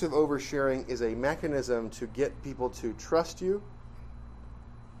use of oversharing is a mechanism to get people to trust you.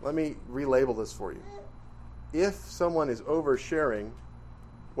 Let me relabel this for you. If someone is oversharing,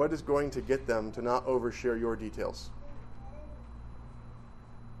 what is going to get them to not overshare your details?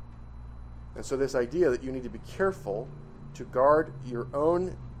 And so this idea that you need to be careful to guard your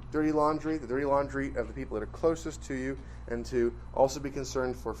own dirty laundry, the dirty laundry of the people that are closest to you, and to also be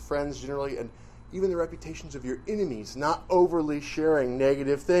concerned for friends generally, and even the reputations of your enemies, not overly sharing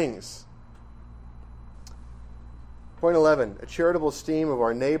negative things. Point 11, a charitable esteem of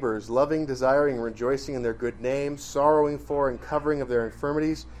our neighbors, loving, desiring, and rejoicing in their good name, sorrowing for and covering of their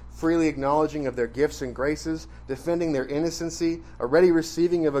infirmities, freely acknowledging of their gifts and graces, defending their innocency, a ready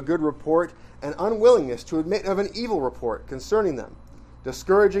receiving of a good report, and unwillingness to admit of an evil report concerning them,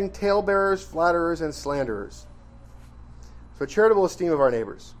 discouraging talebearers, flatterers, and slanderers. So charitable esteem of our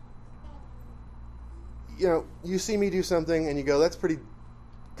neighbors. You know, you see me do something and you go, that's pretty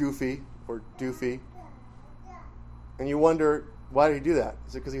goofy or doofy. And you wonder, why did he do that?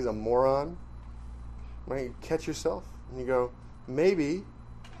 Is it because he's a moron? Right? You catch yourself and you go, maybe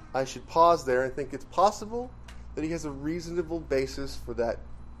I should pause there and think it's possible that he has a reasonable basis for that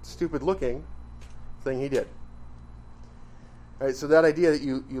stupid looking thing he did. All right, so that idea that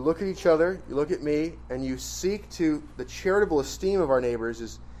you look at each other, you look at me, and you seek to, the charitable esteem of our neighbors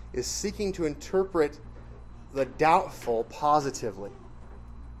is seeking to interpret the doubtful positively.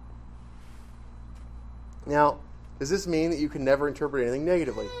 Now, does this mean that you can never interpret anything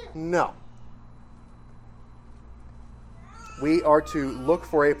negatively? No. We are to look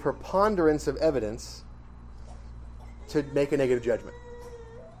for a preponderance of evidence to make a negative judgment.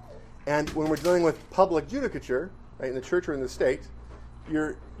 And when we're dealing with public judicature, right, in the church or in the state,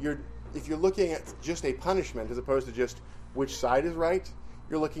 if you're looking at just a punishment as opposed to just which side is right,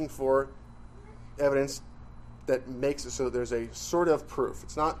 you're looking for evidence that makes it so that there's a sort of proof.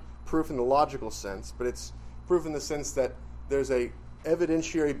 It's not proof in the logical sense, but it's proof in the sense that there's a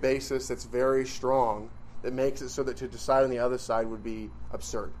evidentiary basis that's very strong that makes it so that to decide on the other side would be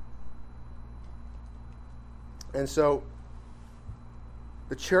absurd. And so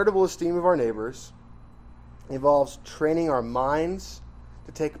the charitable esteem of our neighbors involves training our minds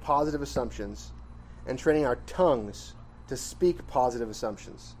to take positive assumptions and training our tongues to speak positive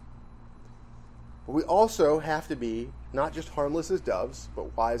assumptions. But we also have to be not just harmless as doves,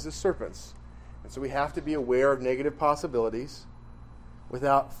 but wise as serpents. And so we have to be aware of negative possibilities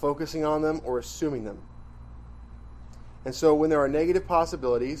without focusing on them or assuming them. And so when there are negative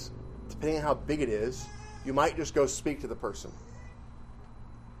possibilities, depending on how big it is, you might just go speak to the person.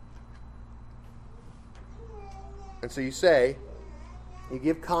 And so you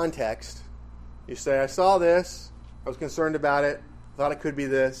give context. You say, I saw this, I was concerned about it, thought it could be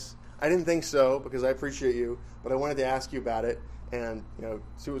this. I didn't think so because I appreciate you, but I wanted to ask you about it and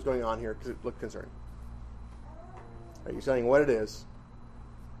see what's going on here because it looked concerning. Right, you're saying what it is.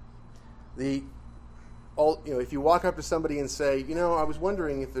 If you walk up to somebody and say, I was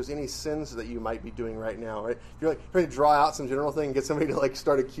wondering if there's any sins that you might be doing right now, right? If you're trying to draw out some general thing and get somebody to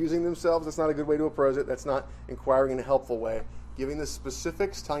start accusing themselves, that's not a good way to approach it. That's not inquiring in a helpful way. Giving the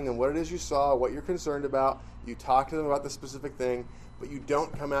specifics, telling them what it is you saw, what you're concerned about. You talk to them about the specific thing, but you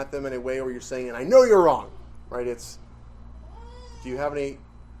don't come at them in a way where you're saying, and I know you're wrong, right? Do you have any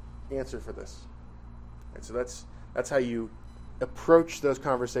answer for this? And so that's how you approach those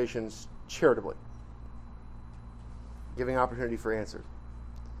conversations charitably. Giving opportunity for answers.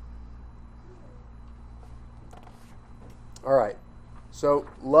 All right. So,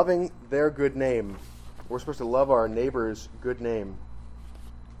 loving their good name. We're supposed to love our neighbor's good name.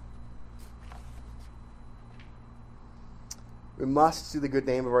 We must see the good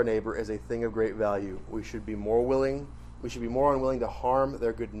name of our neighbor as a thing of great value. We should be more unwilling to harm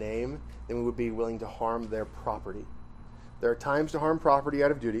their good name than we would be willing to harm their property. There are times to harm property out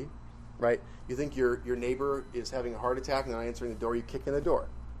of duty, right? You think your neighbor is having a heart attack and they're not answering the door, you kick in the door.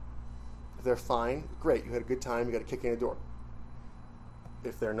 If they're fine, great, you had a good time, you got to kick in the door.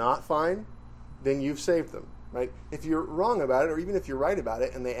 If they're not fine, then you've saved them, right? If you're wrong about it, or even if you're right about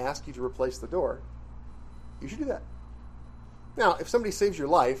it, and they ask you to replace the door, you should do that. Now, if somebody saves your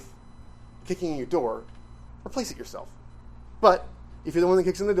life, kicking in your door, replace it yourself. But if you're the one that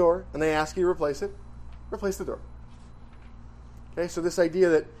kicks in the door, and they ask you to replace it, replace the door. Okay, so this idea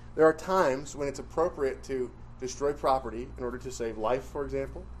that there are times when it's appropriate to destroy property in order to save life, for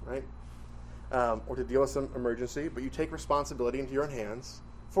example, right? Or to deal with some emergency, but you take responsibility into your own hands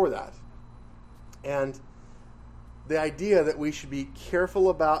for that. And the idea that we should be careful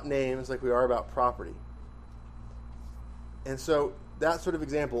about names like we are about property. And so that sort of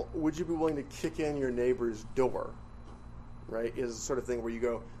example, would you be willing to kick in your neighbor's door, right, is the sort of thing where you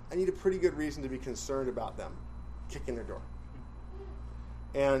go, I need a pretty good reason to be concerned about them kicking their door.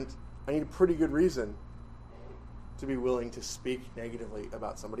 And I need a pretty good reason to be willing to speak negatively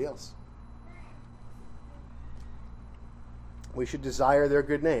about somebody else. We should desire their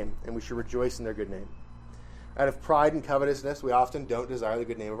good name, and we should rejoice in their good name. Out of pride and covetousness, we often don't desire the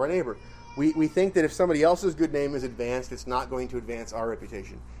good name of our neighbor. We think that if somebody else's good name is advanced, it's not going to advance our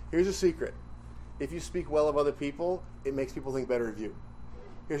reputation. Here's a secret. If you speak well of other people, it makes people think better of you.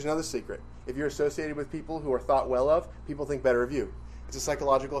 Here's another secret. If you're associated with people who are thought well of, people think better of you. It's a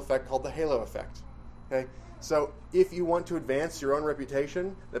psychological effect called the halo effect. Okay? So if you want to advance your own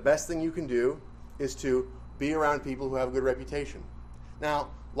reputation, the best thing you can do is to be around people who have a good reputation. Now,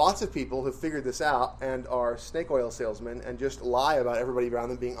 lots of people have figured this out and are snake oil salesmen and just lie about everybody around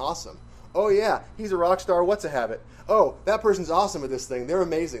them being awesome. Oh yeah, he's a rock star. What's a habit? Oh, that person's awesome at this thing. They're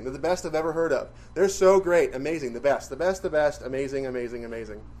amazing. They're the best I've ever heard of. They're so great. Amazing. The best. The best. The best. Amazing. Amazing.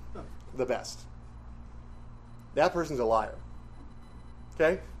 Amazing. The best. That person's a liar.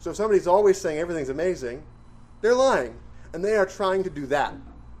 Okay? So if somebody's always saying everything's amazing, they're lying. And they are trying to do that.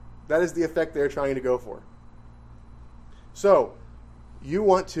 That is the effect they're trying to go for. So, you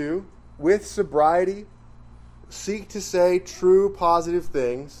want to, with sobriety, seek to say true, positive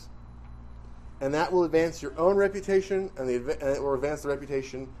things, and that will advance your own reputation, and it will advance the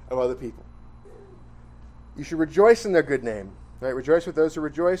reputation of other people. You should rejoice in their good name. Right? Rejoice with those who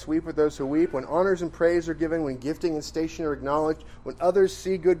rejoice, weep with those who weep. When honors and praise are given, when gifting and station are acknowledged, when others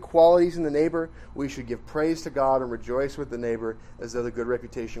see good qualities in the neighbor, we should give praise to God and rejoice with the neighbor as though the good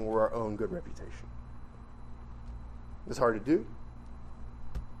reputation were our own good reputation. It's hard to do.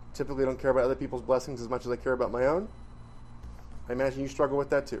 Typically, I don't care about other people's blessings as much as I care about my own. I imagine you struggle with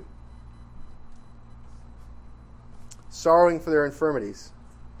that too. Sorrowing for their infirmities.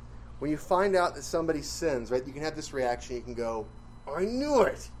 When you find out that somebody sins, right, you can have this reaction. You can go, I knew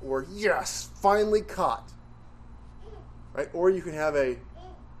it, or yes, finally caught. Right? Or you can have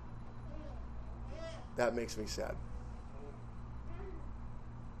that makes me sad.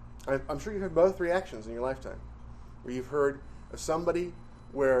 I'm sure you've had both reactions in your lifetime. Where you've heard of somebody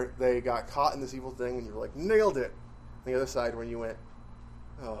where they got caught in this evil thing and you're like, nailed it. On the other side when you went,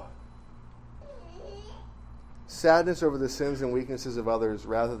 oh. Sadness over the sins and weaknesses of others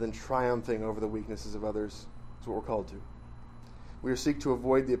rather than triumphing over the weaknesses of others is what we're called to. We seek to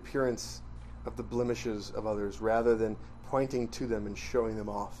avoid the appearance of the blemishes of others rather than pointing to them and showing them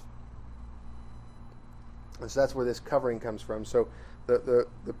off. And so that's where this covering comes from. So the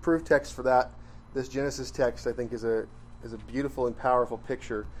proof text for that, this Genesis text, I think is a beautiful and powerful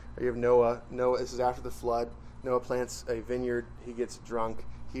picture. You have Noah. Noah, this is after the flood. Noah plants a vineyard. He gets drunk.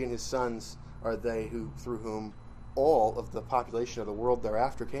 He and his sons are they through whom all of the population of the world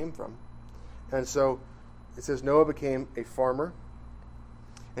thereafter came from. And so it says Noah became a farmer,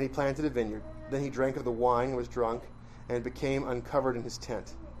 and he planted a vineyard. Then he drank of the wine and was drunk, and became uncovered in his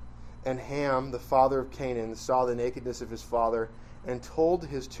tent. And Ham, the father of Canaan, saw the nakedness of his father, and told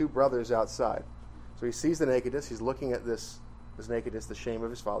his two brothers outside. So he sees the nakedness. He's looking at this nakedness, the shame of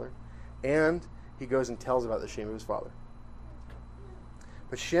his father, and he goes and tells about the shame of his father.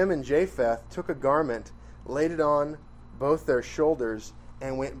 But Shem and Japheth took a garment, laid it on both their shoulders,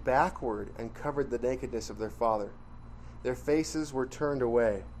 and went backward and covered the nakedness of their father. Their faces were turned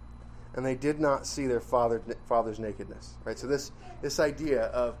away, and they did not see their father's nakedness. Right. So this idea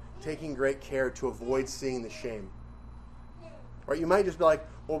of taking great care to avoid seeing the shame. Right. You might just be like,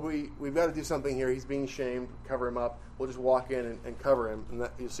 well, we've got to do something here. He's being shamed. Cover him up. We'll just walk in and cover him, and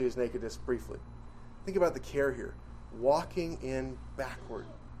you'll see his nakedness briefly. Think about the care here. Walking in backward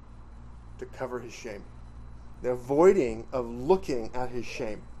to cover his shame. The avoiding of looking at his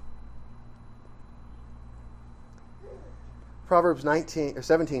shame. Proverbs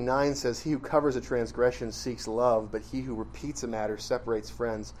 17:9 says, he who covers a transgression seeks love, but he who repeats a matter separates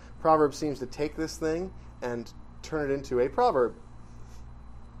friends. Proverbs seems to take this thing and turn it into a proverb.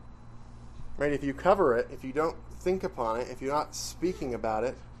 Right? If you cover it, if you don't think upon it, if you're not speaking about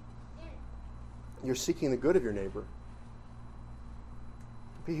it, you're seeking the good of your neighbor.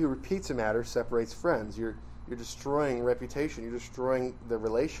 He who repeats a matter separates friends. You're destroying reputation. You're destroying the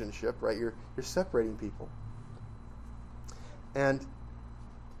relationship, right? You're separating people. And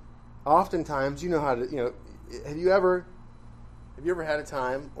oftentimes, you know how to, have you ever had a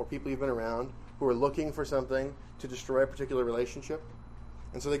time, or people you've been around, who are looking for something to destroy a particular relationship?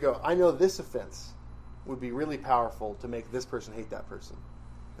 And so they go, I know this offense would be really powerful to make this person hate that person.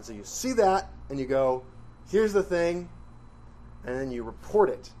 And so you see that, and you go, here's the thing, and then you report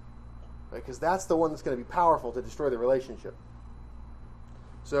it. Right? Because that's the one that's going to be powerful to destroy the relationship.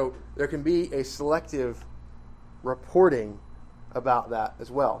 So there can be a selective reporting about that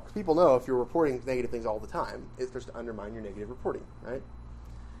as well. Because people know if you're reporting negative things all the time, it starts to undermine your negative reporting, right?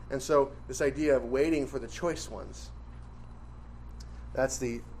 And so this idea of waiting for the choice ones, that's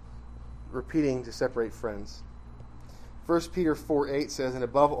the repeating to separate friends. 1 Peter 4:8 says, and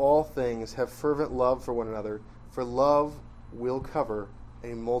above all things have fervent love for one another, for love will cover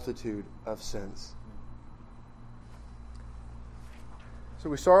a multitude of sins. So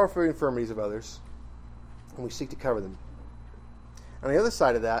we sorrow for the infirmities of others, and we seek to cover them. On the other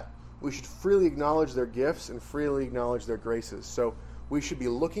side of that, we should freely acknowledge their gifts and freely acknowledge their graces. So we should be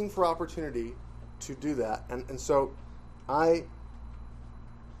looking for opportunity to do that. And so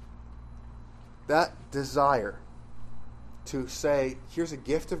that desire to say, here's a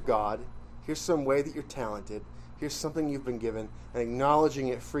gift of God, here's some way that you're talented, here's something you've been given, and acknowledging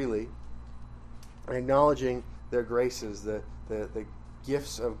it freely and acknowledging their graces, the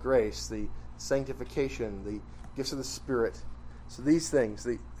gifts of grace, the sanctification, the gifts of the Spirit. So these things,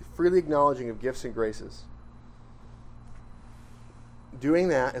 the freely acknowledging of gifts and graces. Doing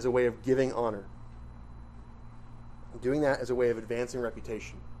that as a way of giving honor. Doing that as a way of advancing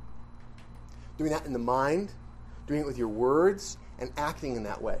reputation. Doing that in the mind, doing it with your words, and acting in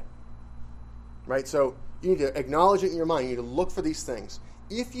that way. Right? So you need to acknowledge it in your mind. You need to look for these things.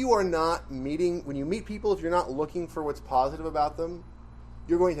 If you are not when you meet people, if you're not looking for what's positive about them,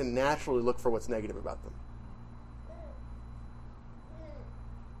 you're going to naturally look for what's negative about them.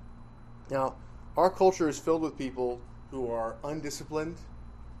 Now, our culture is filled with people who are undisciplined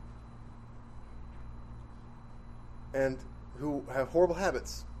and who have horrible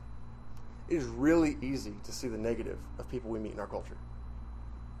habits. It is really easy to see the negative of people we meet in our culture,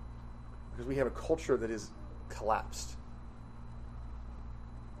 because we have a culture that is collapsed.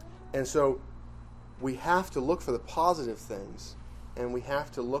 And so we have to look for the positive things, and we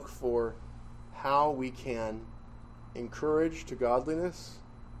have to look for how we can encourage to godliness.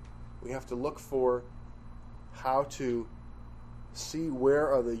 We have to look for how to see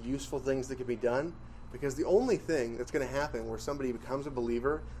where are the useful things that can be done, because the only thing that's going to happen where somebody becomes a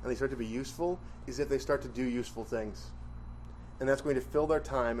believer and they start to be useful is if they start to do useful things. And that's going to fill their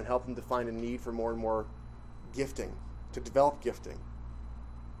time and help them to find a need for more and more gifting, to develop gifting.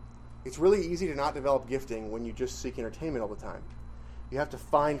 It's really easy to not develop gifting when you just seek entertainment all the time. You have to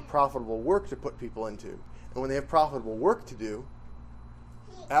find profitable work to put people into. And when they have profitable work to do,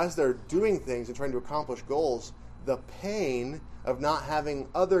 as they're doing things and trying to accomplish goals, the pain of not having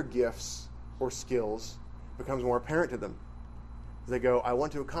other gifts or skills becomes more apparent to them. They go, I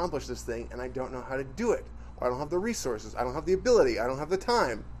want to accomplish this thing and I don't know how to do it. Or I don't have the resources, I don't have the ability, I don't have the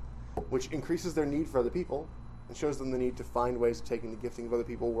time, which increases their need for other people and shows them the need to find ways of taking the gifting of other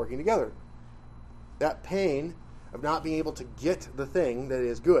people working together. That pain of not being able to get the thing that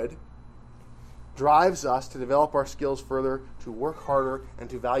is good drives us to develop our skills further, to work harder, and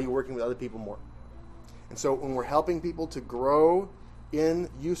to value working with other people more. And so when we're helping people to grow in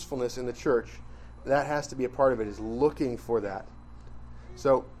usefulness in the church, that has to be a part of it, is looking for that.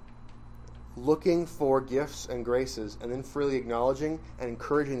 So looking for gifts and graces, and then freely acknowledging and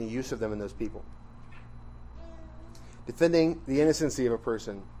encouraging the use of them in those people. Defending the innocency of a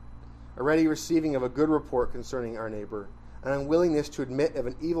person, a ready receiving of a good report concerning our neighbor, an unwillingness to admit of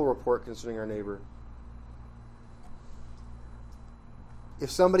an evil report concerning our neighbor.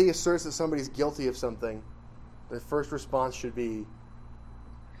 If somebody asserts that somebody's guilty of something, the first response should be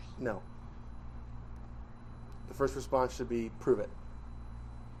no. The first response should be prove it.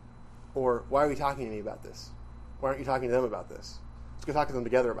 Or, why are you talking to me about this? Why aren't you talking to them about this? Let's go talk to them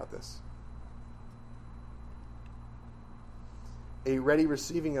together about this. A ready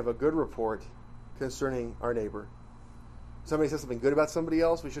receiving of a good report concerning our neighbor. Somebody says something good about somebody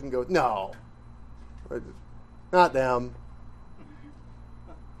else, we shouldn't go, no, not them.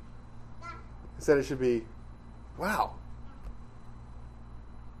 Instead it should be, wow,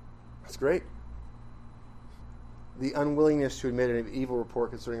 that's great. The unwillingness to admit an evil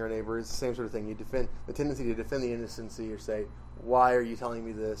report concerning our neighbor is the same sort of thing. You defend the tendency to defend the innocency, or say, why are you telling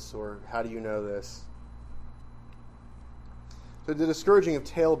me this, or how do you know this? So the discouraging of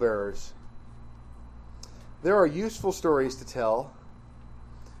talebearers. There are useful stories to tell,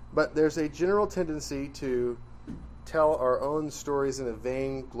 but there's a general tendency to tell our own stories in a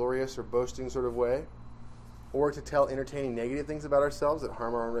vain, glorious, or boasting sort of way, or to tell entertaining negative things about ourselves that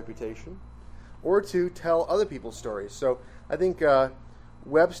harm our own reputation, or to tell other people's stories. So I think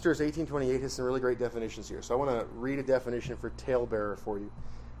Webster's 1828 has some really great definitions here. So I want to read a definition for talebearer for you.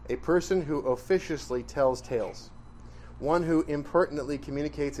 A person who officiously tells tales. One who impertinently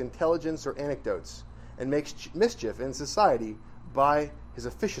communicates intelligence or anecdotes and makes mischief in society by his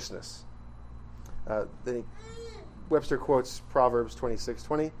officiousness. Then Webster quotes Proverbs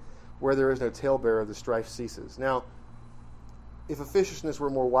 26:20, where there is no talebearer, the strife ceases. Now, if officiousness were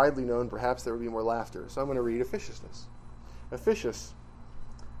more widely known, perhaps there would be more laughter. So I'm going to read officiousness. Officious,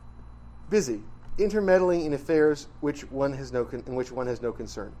 busy, intermeddling in affairs in which one has no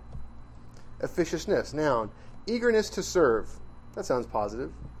concern. Officiousness, noun, eagerness to serve. That sounds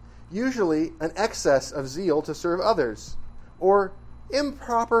positive. Usually an excess of zeal to serve others, or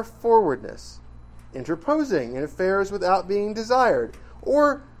improper forwardness, interposing in affairs without being desired,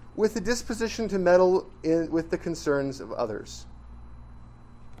 or with the disposition to meddle with the concerns of others.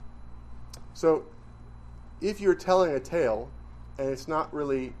 So, if you're telling a tale, and it's not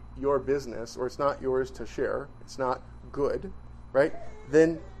really your business, or it's not yours to share, it's not good, right?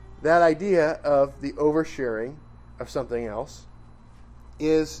 Then that idea of the oversharing of something else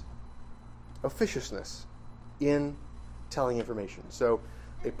is officiousness in telling information. So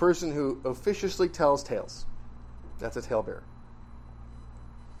a person who officiously tells tales, that's a talebearer.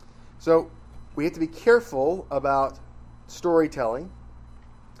 So we have to be careful about storytelling,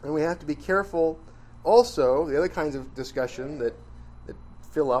 and we have to be careful also, the other kinds of discussion that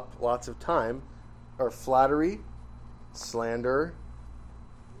fill up lots of time are flattery, slander.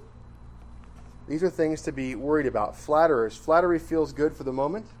 These are things to be worried about. Flatterers. Flattery feels good for the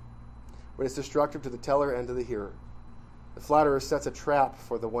moment, but it's destructive to the teller and to the hearer. The flatterer sets a trap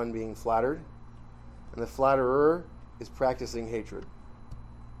for the one being flattered, and the flatterer is practicing hatred.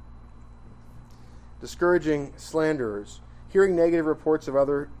 Discouraging slanderers. Hearing negative reports of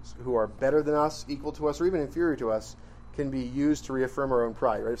others who are better than us, equal to us, or even inferior to us can be used to reaffirm our own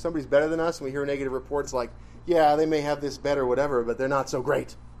pride. Right? If somebody's better than us and we hear negative reports like, yeah, they may have this better, whatever, but they're not so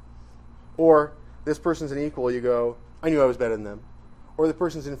great. Or this person's an equal, you go, I knew I was better than them. Or the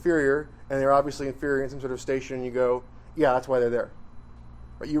person's inferior, and they're obviously inferior in some sort of station, and you go, yeah, that's why they're there.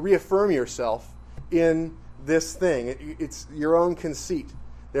 Right? You reaffirm yourself in this thing. It's your own conceit.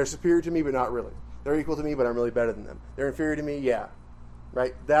 They're superior to me, but not really. They're equal to me, but I'm really better than them. They're inferior to me, yeah.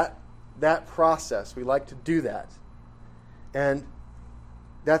 Right? That process, we like to do that. And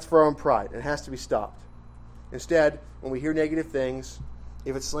that's for our own pride. It has to be stopped. Instead, when we hear negative things,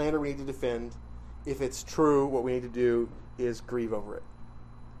 if it's slander, we need to defend. If it's true, what we need to do is grieve over it.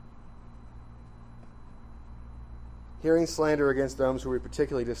 Hearing slander against those who we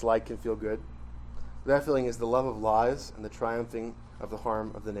particularly dislike can feel good. That feeling is the love of lies and the triumphing of the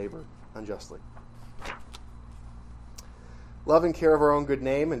harm of the neighbor unjustly. Love and care of our own good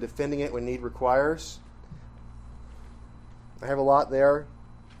name and defending it when need requires. I have a lot there.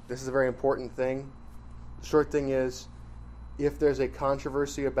 This is a very important thing. The short thing is, if there's a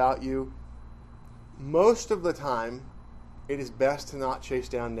controversy about you, most of the time, it is best to not chase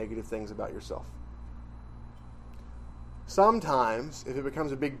down negative things about yourself. Sometimes, if it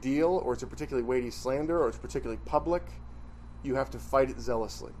becomes a big deal, or it's a particularly weighty slander, or it's particularly public, you have to fight it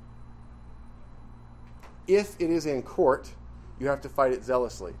zealously. If it is in court, you have to fight it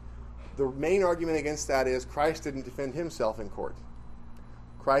zealously. The main argument against that is Christ didn't defend himself in court.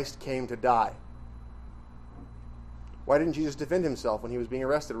 Christ came to die. Why didn't Jesus defend himself when he was being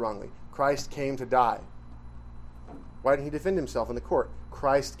arrested wrongly? Christ came to die. Why didn't he defend himself in the court?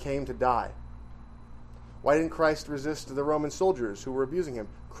 Christ came to die. Why didn't Christ resist the Roman soldiers who were abusing him?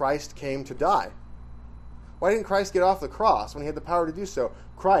 Christ came to die. Why didn't Christ get off the cross when he had the power to do so?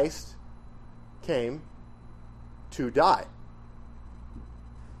 Christ came to die.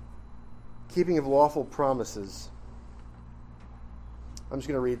 Keeping of lawful promises. I'm just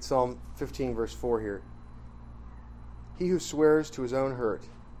going to read Psalm 15, verse 4 here. He who swears to his own hurt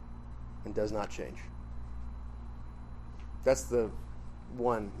and does not change. That's the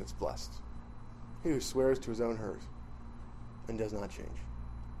one that's blessed. He who swears to his own hurt and does not change.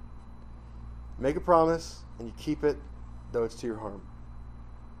 Make a promise and you keep it, though it's to your harm.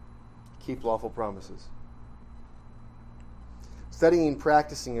 Keep lawful promises. Studying and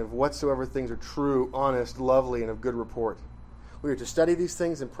practicing of whatsoever things are true, honest, lovely, and of good report. We are to study these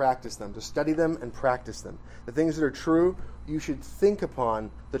things and practice them. To study them and practice them. The things that are true, you should think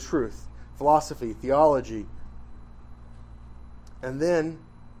upon the truth. Philosophy, theology. And then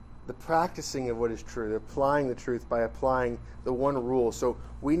the practicing of what is true. Applying the truth by applying the one rule. So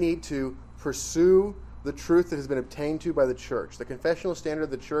we need to pursue the truth that has been obtained to by the church. The confessional standard of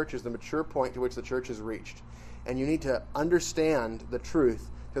the church is the mature point to which the church has reached. And you need to understand the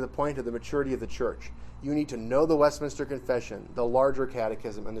truth to the point of the maturity of the church. You need to know the Westminster Confession, the larger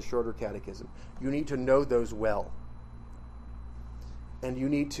catechism, and the shorter catechism. You need to know those well. And you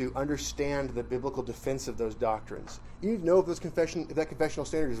need to understand the biblical defense of those doctrines. You need to know if that confessional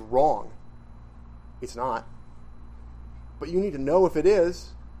standard is wrong. It's not. But you need to know if it is.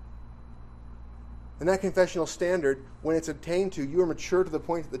 And that confessional standard, when it's obtained to, you are mature to the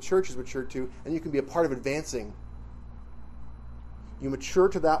point that the church is matured to, and you can be a part of advancing. You mature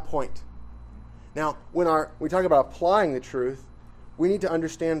to that point. Now, when we talk about applying the truth, we need to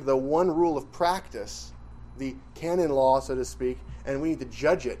understand the one rule of practice, the canon law, so to speak, and we need to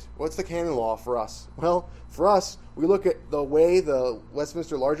judge it. What's the canon law for us? Well, for us, we look at the way the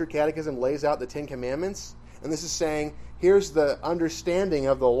Westminster Larger Catechism lays out the Ten Commandments, and this is saying, here's the understanding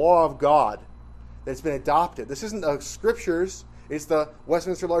of the law of God that's been adopted. This isn't the Scriptures, it's the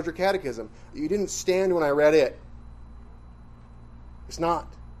Westminster Larger Catechism. You didn't stand when I read it. It's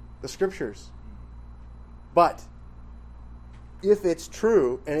not the Scriptures. But if it's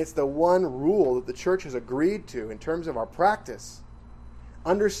true, and it's the one rule that the church has agreed to in terms of our practice,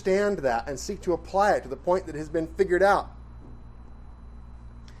 understand that and seek to apply it to the point that has been figured out.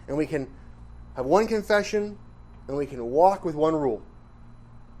 And we can have one confession, and we can walk with one rule.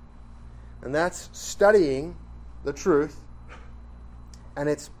 And that's studying the truth, and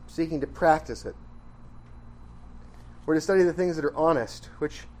it's seeking to practice it. We're to study the things that are honest,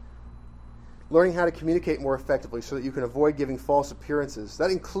 which learning how to communicate more effectively so that you can avoid giving false appearances.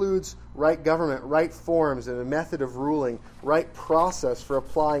 That includes right government, right forms, and a method of ruling, right process for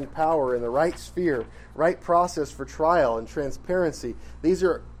applying power in the right sphere, right process for trial and transparency. These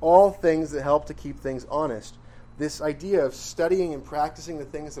are all things that help to keep things honest. This idea of studying and practicing the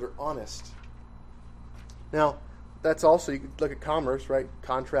things that are honest. Now, that's also, you could look at commerce, right?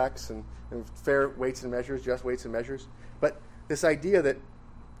 Contracts and fair weights and measures, just weights and measures. But this idea that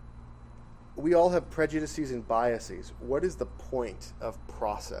we all have prejudices and biases. What is the point of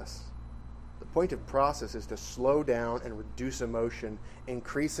process? The point of process is to slow down and reduce emotion,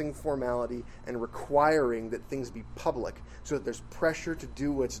 increasing formality and requiring that things be public so that there's pressure to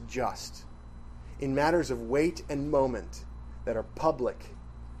do what's just. In matters of weight and moment that are public,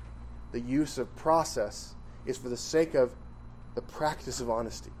 the use of process is for the sake of the practice of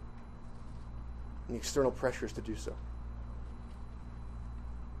honesty and the external pressures to do so.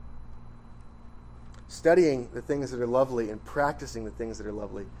 Studying the things that are lovely and practicing the things that are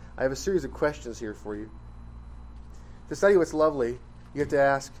lovely. I have a series of questions here for you. To study what's lovely, you have to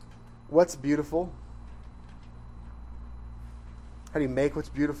ask, what's beautiful? How do you make what's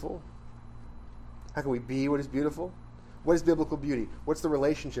beautiful? How can we be what is beautiful? What is biblical beauty? What's the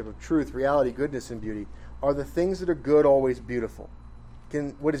relationship of truth, reality, goodness, and beauty? Are the things that are good always beautiful?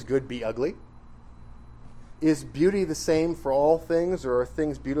 Can what is good be ugly? Is beauty the same for all things, or are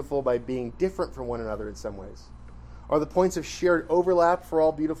things beautiful by being different from one another in some ways? Are the points of shared overlap for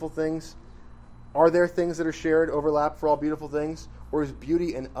all beautiful things? Are there things that are shared overlap for all beautiful things? Or is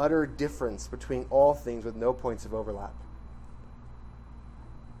beauty an utter difference between all things with no points of overlap?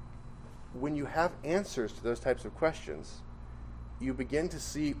 When you have answers to those types of questions, you begin to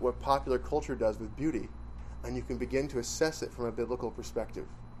see what popular culture does with beauty, and you can begin to assess it from a biblical perspective.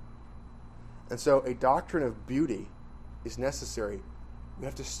 And so a doctrine of beauty is necessary. We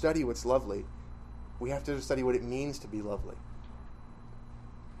have to study what's lovely. We have to study what it means to be lovely.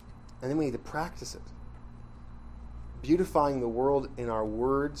 And then we need to practice it. Beautifying the world in our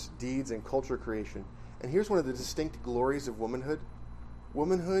words, deeds, and culture creation. And here's one of the distinct glories of womanhood.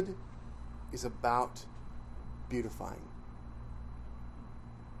 Womanhood is about beautifying.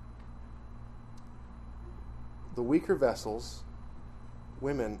 The weaker vessels,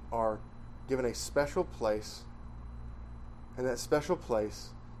 women, are given a special place, and that special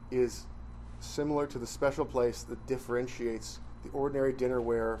place is similar to the special place that differentiates the ordinary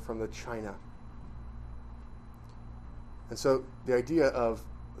dinnerware from the china. And so the idea of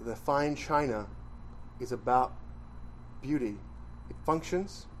the fine china is about beauty. It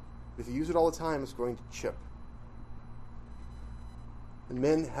functions. If you use it all the time, it's going to chip. And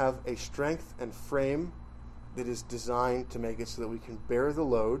men have a strength and frame that is designed to make it so that we can bear the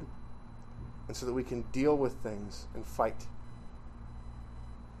load and so that we can deal with things and fight.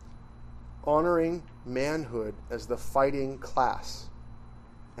 Honoring manhood as the fighting class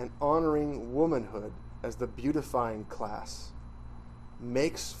and honoring womanhood as the beautifying class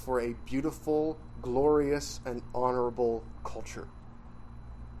makes for a beautiful, glorious, and honorable culture.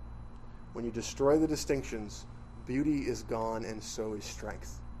 When you destroy the distinctions, beauty is gone and so is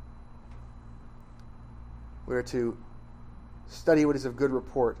strength. We are to study what is of good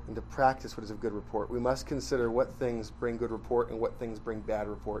report and to practice what is of good report. We must consider what things bring good report and what things bring bad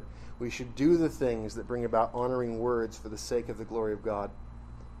report. We should do the things that bring about honoring words for the sake of the glory of God.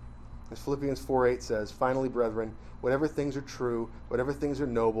 As Philippians 4:8 says, finally, brethren, whatever things are true, whatever things are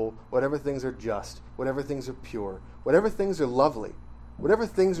noble, whatever things are just, whatever things are pure, whatever things are lovely, whatever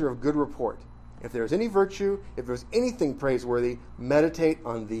things are of good report, if there is any virtue, if there is anything praiseworthy, meditate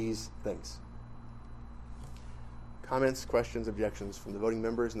on these things. Comments, questions, objections from the voting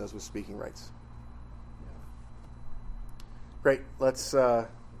members and those with speaking rights? Great. Let's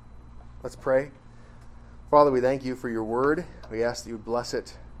pray. Father, we thank you for your word. We ask that you would bless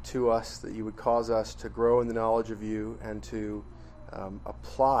it to us, that you would cause us to grow in the knowledge of you and to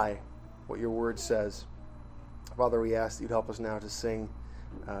apply what your word says. Father, we ask that you'd help us now to sing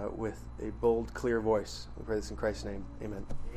with a bold, clear voice. We pray this in Christ's name. Amen.